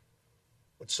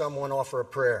 Would someone offer a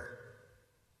prayer?"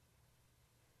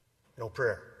 No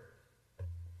prayer.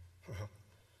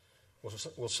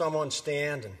 Will someone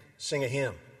stand and sing a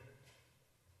hymn?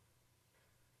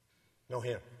 No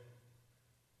him.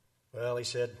 Well, he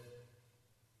said,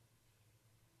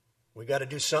 we got to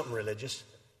do something religious.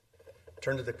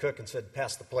 Turned to the cook and said,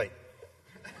 pass the plate.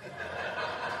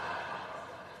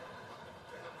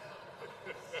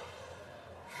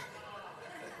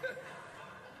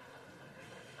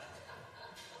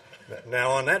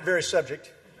 Now, on that very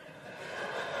subject,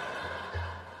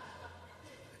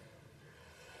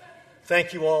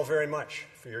 thank you all very much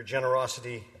for your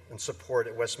generosity and support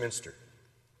at Westminster.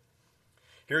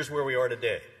 Here's where we are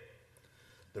today.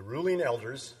 The ruling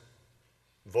elders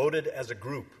voted as a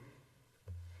group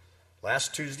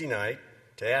last Tuesday night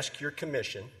to ask your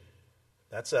commission,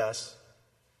 that's us,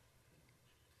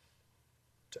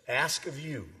 to ask of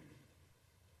you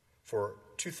for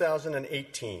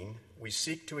 2018, we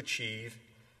seek to achieve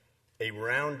a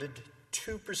rounded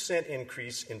 2%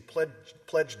 increase in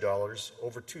pledge dollars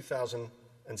over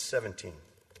 2017.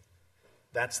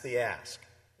 That's the ask.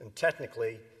 And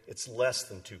technically, it's less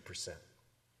than 2%.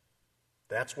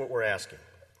 That's what we're asking.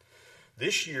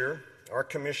 This year, our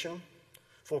commission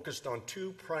focused on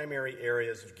two primary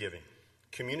areas of giving: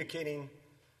 communicating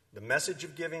the message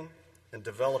of giving and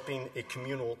developing a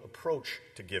communal approach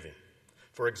to giving.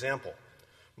 For example,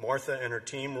 Martha and her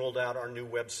team rolled out our new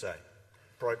website,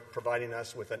 providing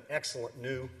us with an excellent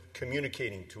new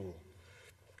communicating tool,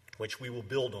 which we will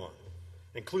build on,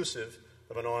 inclusive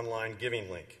of an online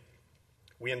giving link.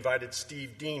 We invited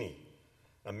Steve Deeney,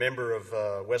 a member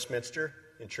of Westminster,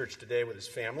 in church today with his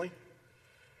family,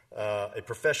 a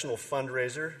professional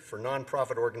fundraiser for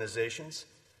nonprofit organizations,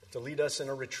 to lead us in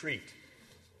a retreat,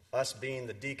 us being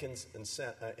the deacons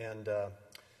and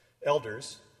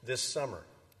elders this summer,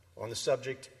 on the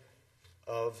subject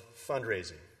of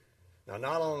fundraising. Now,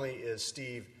 not only is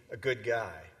Steve a good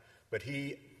guy, but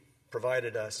he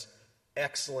provided us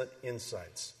excellent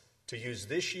insights to use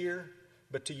this year,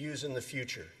 but to use in the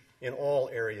future in all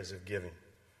areas of giving,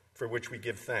 for which we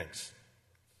give thanks.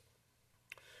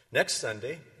 Next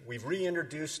Sunday, we've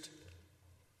reintroduced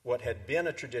what had been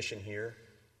a tradition here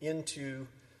into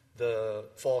the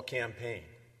fall campaign.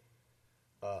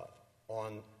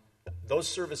 On those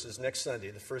services next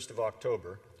Sunday, the 1st of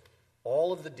October,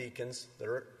 all of the deacons that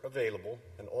are available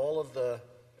and all of the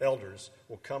elders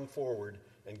will come forward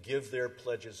and give their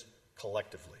pledges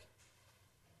collectively.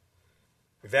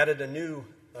 We've added a new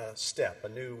step, a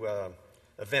new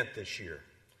event this year.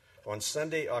 On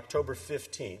Sunday, October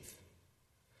 15th,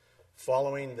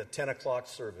 following the 10 o'clock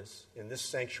service in this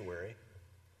sanctuary,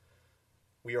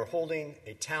 we are holding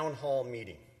a town hall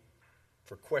meeting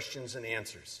for questions and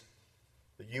answers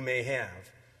that you may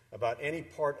have about any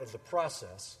part of the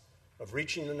process of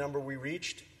reaching the number we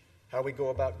reached, how we go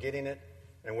about getting it,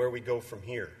 and where we go from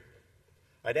here.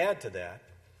 I'd add to that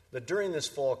during this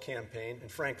fall campaign,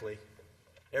 and frankly,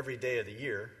 every day of the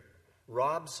year,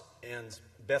 Rob's and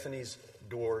Bethany's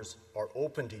doors are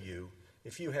open to you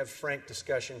if you have frank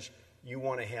discussions you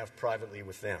want to have privately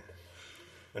with them.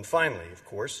 And finally, of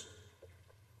course,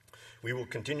 we will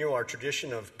continue our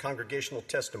tradition of congregational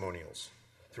testimonials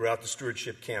throughout the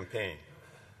stewardship campaign.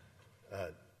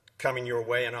 Coming your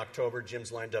way in October,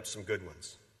 Jim's lined up some good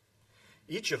ones.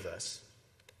 Each of us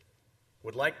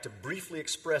would like to briefly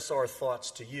express our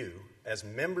thoughts to you as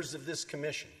members of this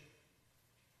commission,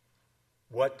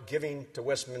 what giving to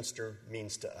Westminster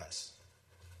means to us.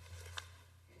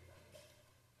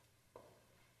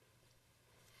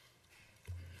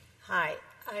 Hi,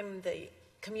 I'm the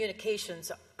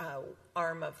communications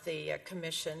arm of the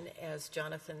commission, as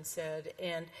Jonathan said,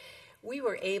 and we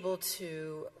were able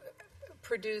to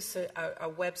produce a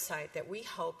website that we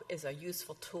hope is a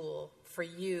useful tool for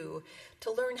you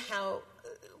to learn how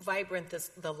vibrant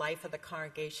the life of the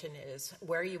congregation is,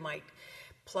 where you might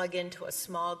plug into a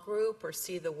small group or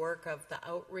see the work of the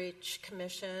Outreach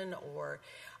Commission or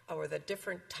the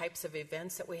different types of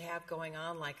events that we have going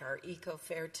on, like our Eco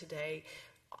Fair today,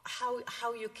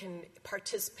 how you can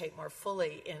participate more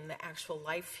fully in the actual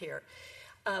life here.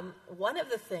 One of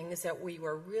the things that we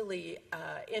were really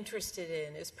interested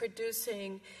in is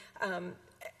producing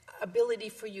ability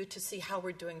for you to see how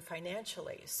we're doing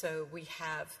financially. So we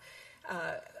have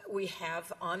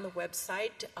on the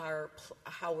website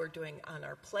how we're doing on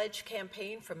our pledge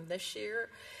campaign from this year,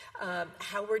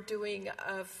 how we're doing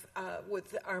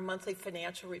with our monthly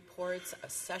financial reports,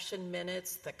 session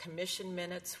minutes, the commission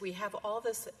minutes. We have all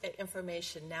this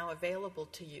information now available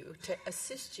to you to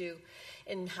assist you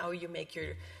in how you make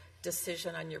your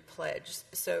decision on your pledge.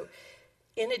 So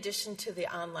in addition to the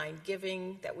online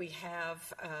giving that we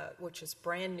have, which is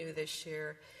brand new this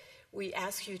year, we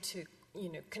ask you to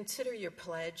consider your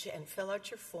pledge and fill out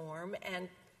your form and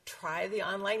try the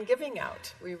online giving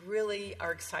out. We really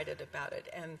are excited about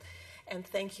it, and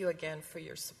thank you again for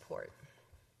your support.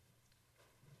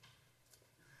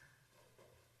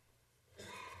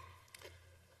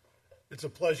 It's a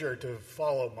pleasure to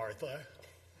follow Martha.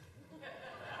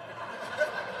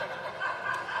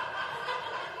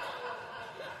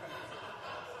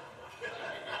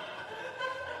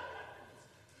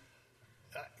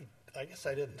 I guess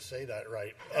I didn't say that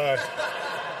right.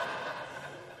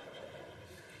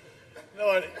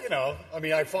 No, I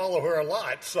mean, I follow her a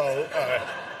lot, so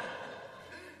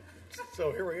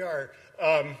here we are.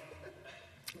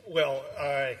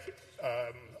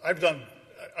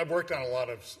 I've worked on a lot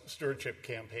of stewardship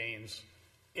campaigns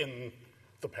in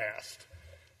the past,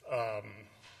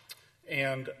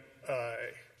 and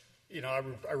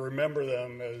I remember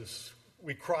them as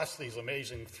we crossed these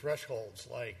amazing thresholds,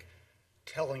 like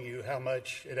telling you how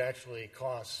much it actually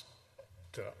costs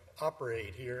to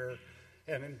operate here,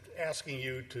 and asking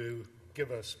you to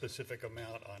give a specific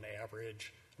amount on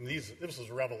average. And this was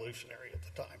revolutionary at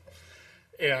the time.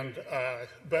 And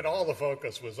but all the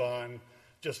focus was on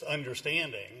just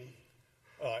understanding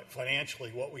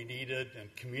financially what we needed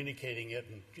and communicating it,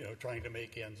 and trying to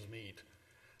make ends meet.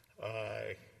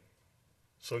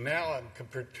 So now I'm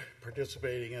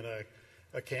participating in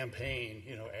a campaign,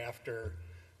 after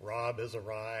Rob has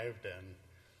arrived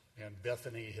and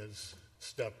Bethany has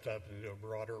stepped up into a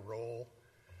broader role.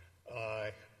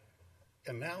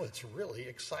 And now it's really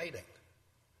exciting.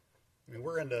 I mean,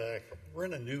 we're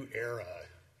in a new era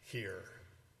here.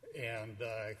 And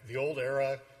the old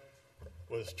era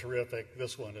was terrific.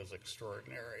 This one is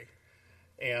extraordinary.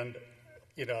 And,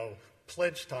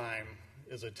 pledge time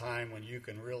is a time when you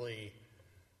can really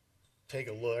take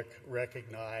a look,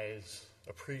 recognize,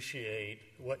 appreciate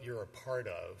what you're a part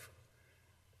of,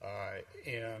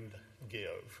 and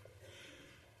give.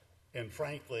 And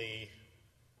frankly,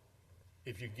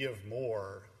 if you give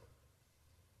more,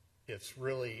 it's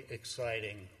really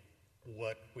exciting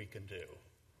what we can do.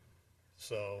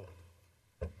 So,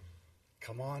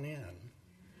 come on in.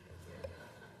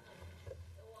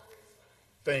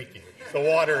 Thank you. The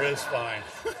water is fine.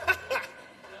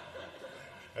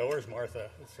 Oh, where's Martha?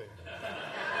 Let's see.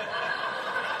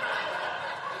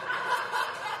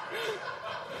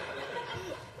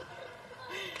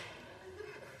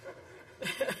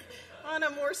 On a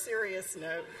more serious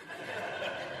note,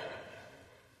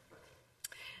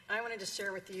 I wanted to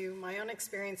share with you my own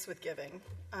experience with giving.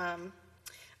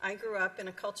 I grew up in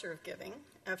a culture of giving,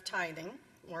 of tithing,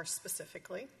 more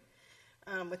specifically,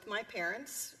 with my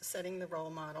parents setting the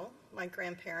role model, my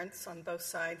grandparents on both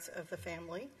sides of the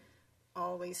family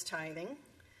always tithing.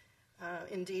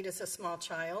 Indeed, as a small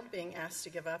child, being asked to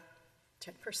give up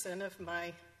 10% of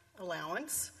my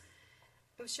allowance.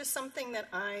 It was just something that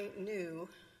I knew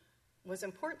was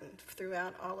important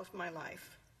throughout all of my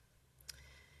life.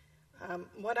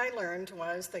 What I learned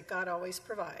was that God always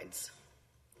provides,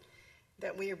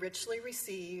 that we richly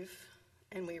receive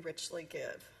and we richly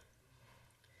give.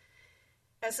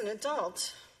 As an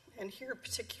adult, and here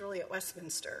particularly at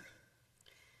Westminster,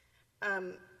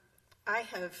 I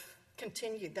have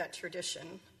continued that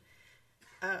tradition,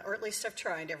 or at least I've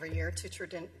tried every year to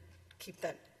keep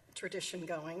that tradition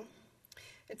going.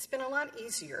 It's been a lot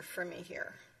easier for me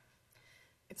here.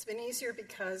 It's been easier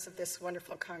because of this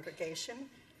wonderful congregation,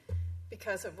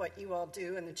 because of what you all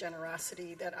do and the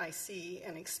generosity that I see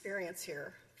and experience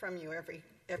here from you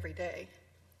every day.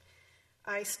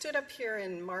 I stood up here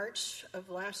in March of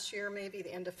last year, maybe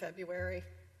the end of February,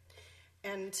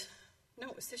 it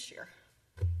was this year,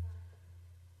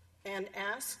 and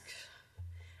asked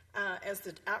as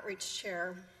the outreach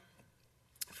chair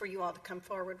for you all to come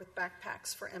forward with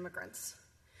backpacks for immigrants.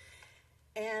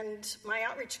 And my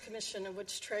outreach commission, of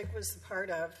which Treg was a part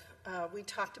of, we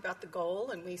talked about the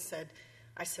goal, and I said,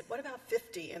 what about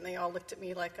 50? And they all looked at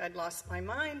me like I'd lost my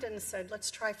mind and said,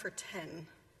 let's try for 10.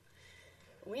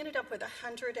 We ended up with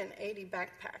 180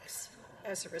 backpacks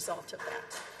as a result of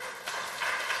that.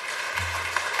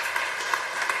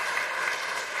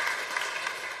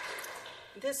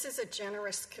 This is a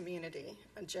generous community,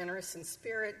 generous in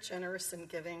spirit, generous in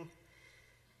giving.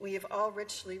 We have all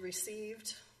richly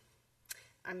received.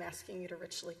 I'm asking you to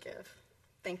richly give.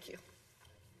 Thank you.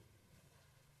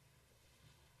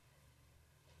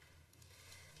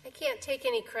 I can't take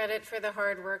any credit for the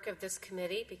hard work of this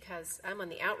committee because I'm on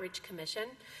the Outreach Commission.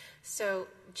 So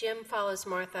Jim follows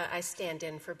Martha. I stand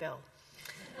in for Bill.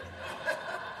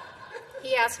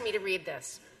 He asked me to read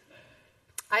this.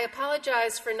 I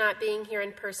apologize for not being here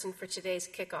in person for today's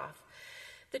kickoff.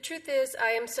 The truth is, I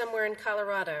am somewhere in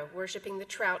Colorado worshiping the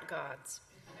trout gods.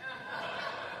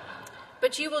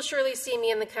 But you will surely see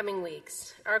me in the coming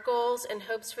weeks. Our goals and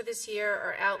hopes for this year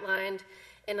are outlined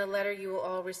in a letter you will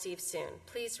all receive soon.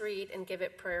 Please read and give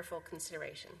it prayerful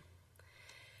consideration.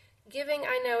 Giving,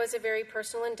 I know, is a very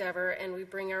personal endeavor, and we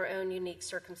bring our own unique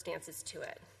circumstances to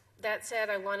it. That said,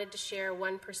 I wanted to share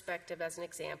one perspective as an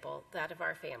example, that of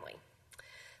our family.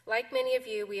 Like many of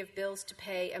you, we have bills to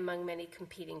pay among many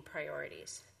competing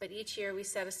priorities, but each year we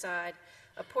set aside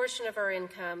a portion of our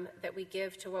income that we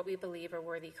give to what we believe are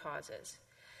worthy causes.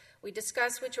 We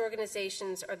discuss which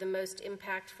organizations are the most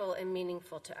impactful and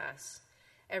meaningful to us.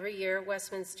 Every year,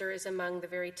 Westminster is among the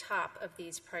very top of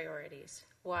these priorities.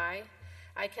 Why?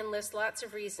 I can list lots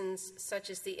of reasons, such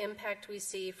as the impact we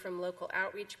see from local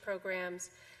outreach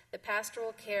programs, the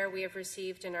pastoral care we have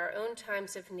received in our own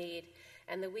times of need,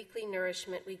 and the weekly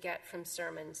nourishment we get from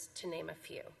sermons, to name a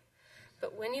few.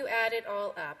 But when you add it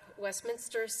all up,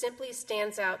 Westminster simply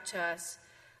stands out to us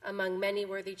among many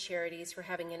worthy charities for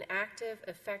having an active,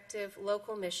 effective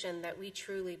local mission that we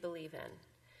truly believe in.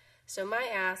 So my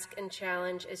ask and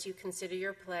challenge as you consider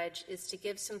your pledge is to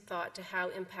give some thought to how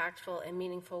impactful and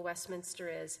meaningful Westminster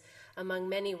is among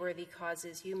many worthy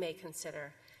causes you may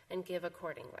consider, and give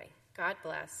accordingly. God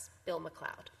bless. Bill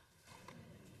McLeod.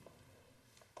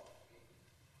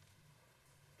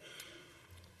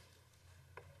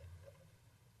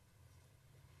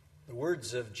 The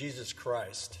words of Jesus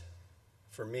Christ,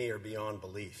 for me, are beyond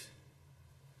belief.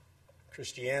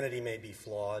 Christianity may be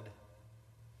flawed,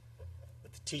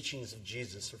 but the teachings of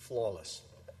Jesus are flawless.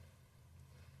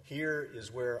 Here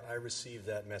is where I receive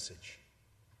that message.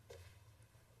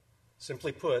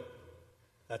 Simply put,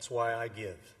 that's why I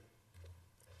give.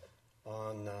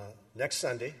 On next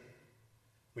Sunday,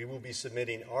 we will be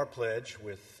submitting our pledge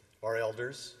with our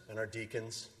elders and our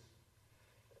deacons,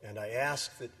 and I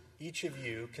ask that each of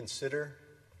you consider,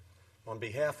 on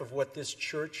behalf of what this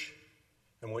church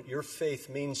and what your faith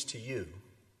means to you,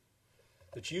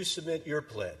 that you submit your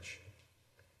pledge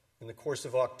in the course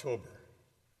of October.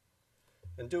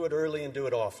 And do it early and do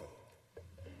it often.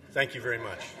 Thank you very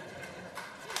much.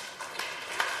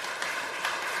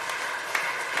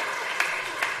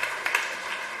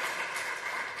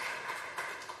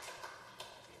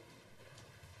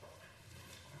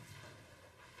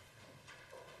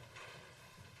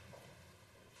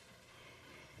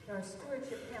 Our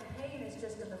stewardship campaign is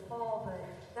just in the fall, but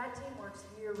that team works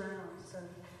year-round, so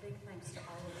big thanks to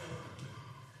all of you.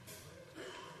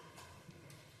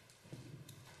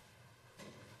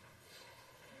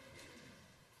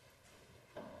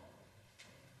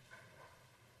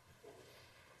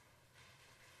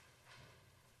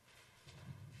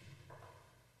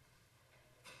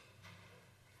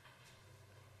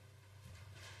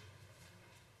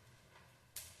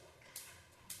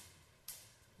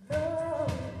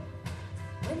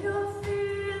 When you're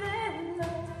feeling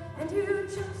low and you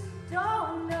just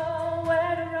don't know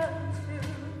where to run to,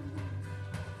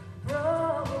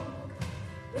 broke,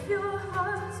 if your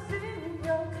heart's been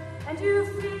broke and you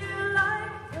feel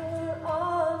like you're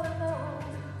all alone,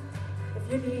 if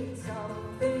you need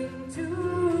something to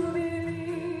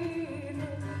believe in,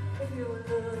 if you're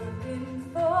looking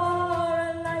for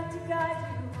a light to guide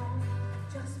you home,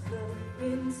 just look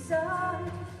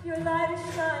inside. Your light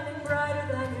is shining brighter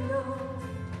than you know.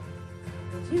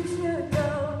 And you should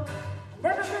know, I'm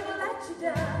never gonna let you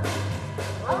down.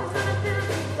 Always gonna fill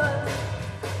you up.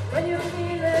 When you're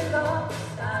feeling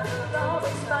lost, I will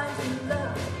always find you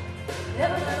love.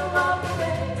 Never gonna walk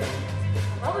away.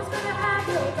 I'm always gonna have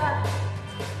your back.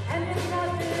 And if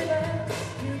nothing else,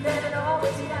 you can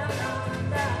always count on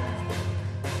that.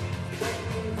 When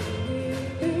you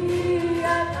need me, I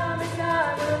promise I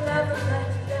will never let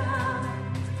you down.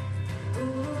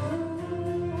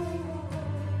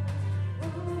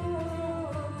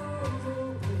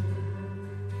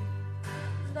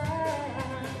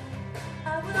 I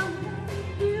will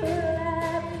make you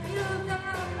laugh. You'll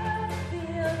never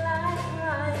feel like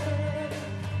crying.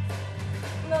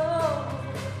 Lord,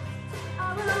 I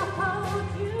will hold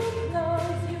you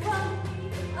close. You won't be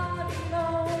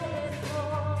alone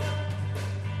anymore.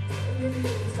 You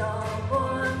need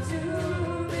someone to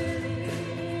believe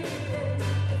in.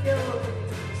 If you're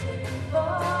reaching for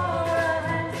a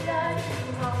hand to guide you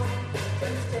home,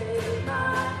 just take my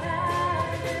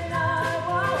hand and I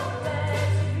won't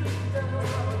let you go.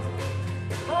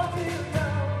 Hope you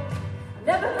know I'm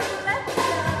never gonna let you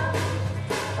down.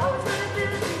 Always gonna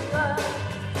fill you up.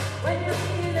 When you're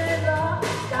feeling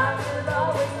lost, I will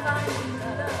always find you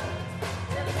love.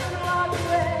 Never gonna walk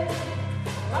away.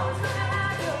 I'm always gonna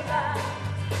have your back.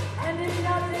 And if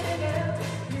nothing else,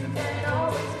 you can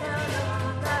always count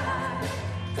on that.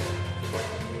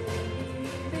 When you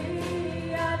need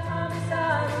me, I promise I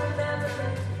will never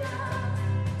let you down.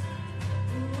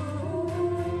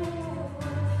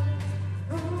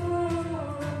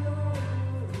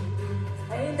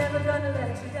 I ain't never gonna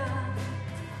let you down.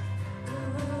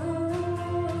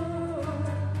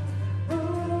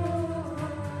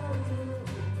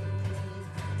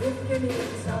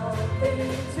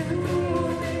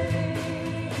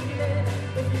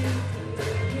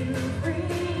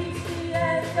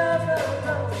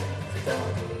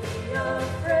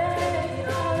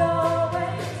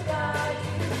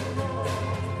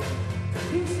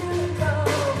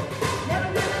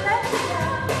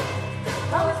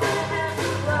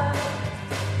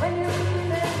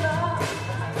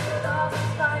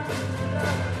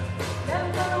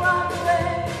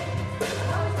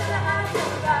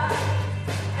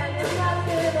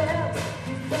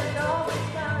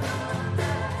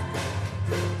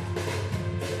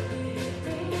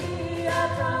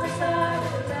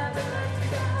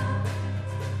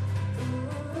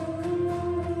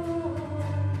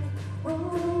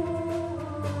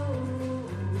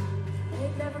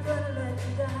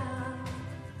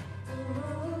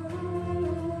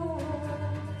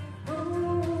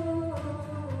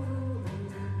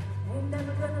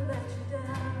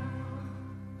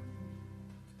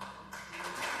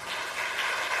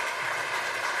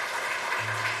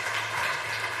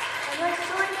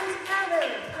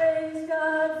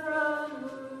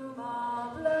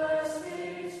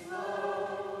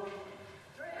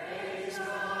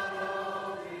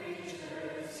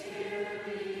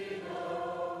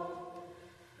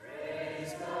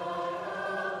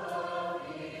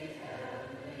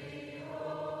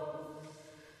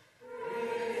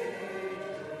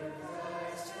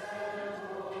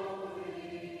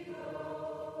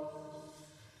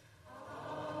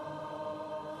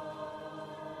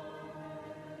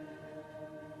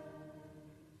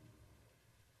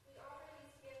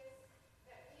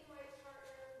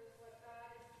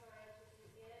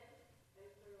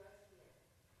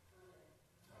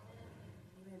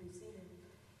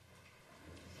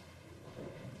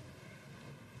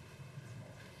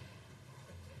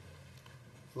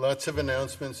 Lots of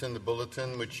announcements in the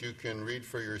bulletin, which you can read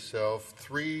for yourself.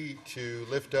 3 to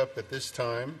lift up at this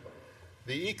time.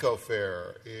 The Eco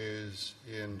Fair is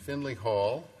in Finley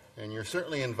Hall, and you're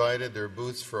certainly invited. There are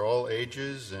booths for all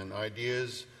ages and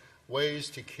ideas,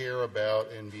 ways to care about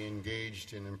and be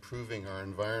engaged in improving our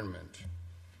environment.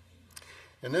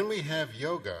 And then we have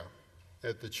yoga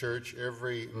at the church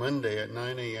every Monday at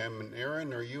 9 a.m. And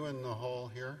Aaron, are you in the hall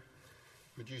here?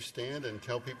 Would you stand and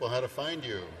tell people how to find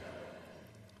you?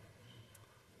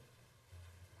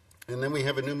 And then we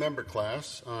have a new member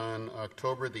class on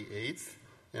October the 8th.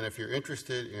 And if you're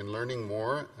interested in learning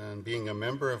more and being a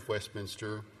member of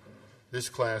Westminster, this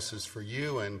class is for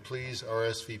you, and please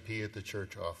RSVP at the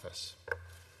church office.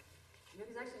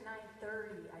 It's actually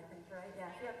 9:30, I think, right?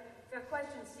 Yeah. If you have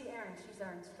questions, see Erin. She's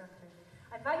our instructor.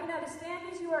 I invite you now to stand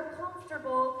as you are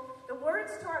comfortable. The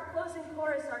words to our closing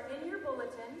chorus are in your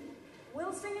bulletin.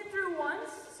 We'll sing it through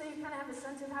once, so you kind of have a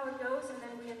sense of how it goes, and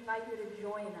then we invite you to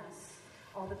join us.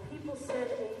 All the people said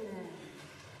amen.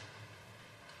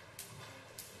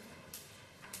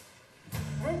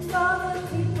 And all the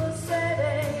people said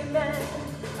amen.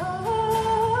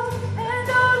 Oh, and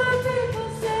all the people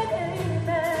said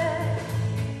amen.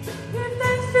 Give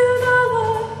thanks to the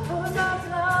Lord, for God's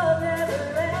love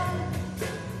never ends.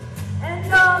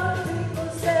 And all the people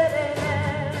said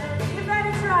amen. Give that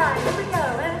a try. Here we go.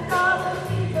 And all the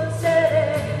people said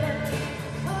amen.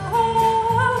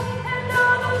 Oh, and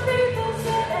all the people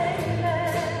said amen.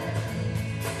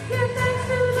 Give thanks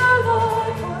to the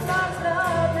Lord, for God's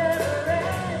love never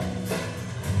ends.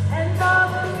 And all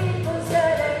the people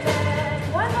said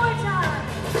amen. One more time.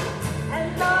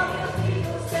 And all the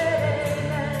people said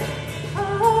amen.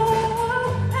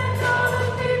 Oh, and all the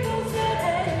people said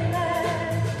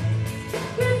amen.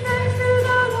 Give thanks to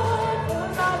the Lord, for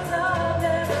God's love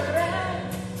never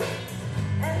ends.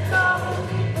 And all the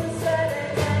people said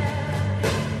amen.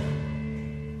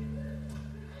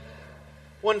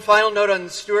 One final note on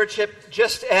stewardship.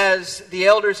 Just as the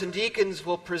elders and deacons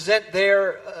will present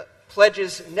their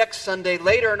pledges next Sunday,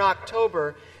 later in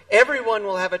October, everyone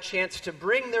will have a chance to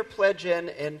bring their pledge in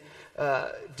and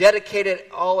dedicate it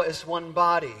all as one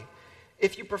body.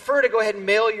 If you prefer to go ahead and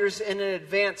mail yours in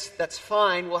advance, that's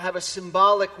fine. We'll have a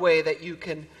symbolic way that you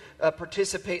can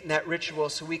participate in that ritual,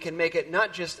 so we can make it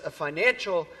not just a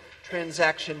financial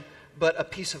transaction, but a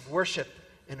piece of worship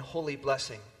and holy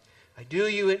blessing. I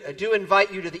do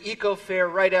invite you to the Eco Fair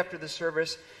right after the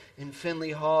service in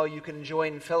Finley Hall. You can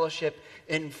join fellowship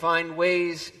and find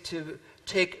ways to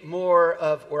take more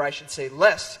of, or I should say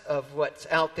less of, what's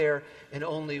out there and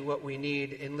only what we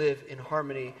need, and live in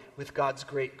harmony with God's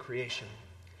great creation.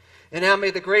 And now may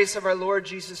the grace of our Lord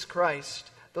Jesus Christ,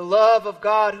 the love of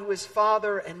God who is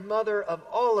Father and Mother of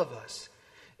all of us,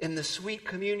 and the sweet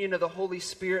communion of the Holy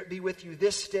Spirit be with you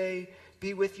this day,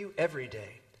 be with you every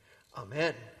day.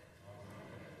 Amen.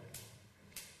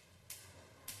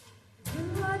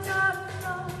 not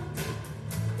alone.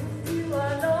 If you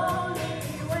are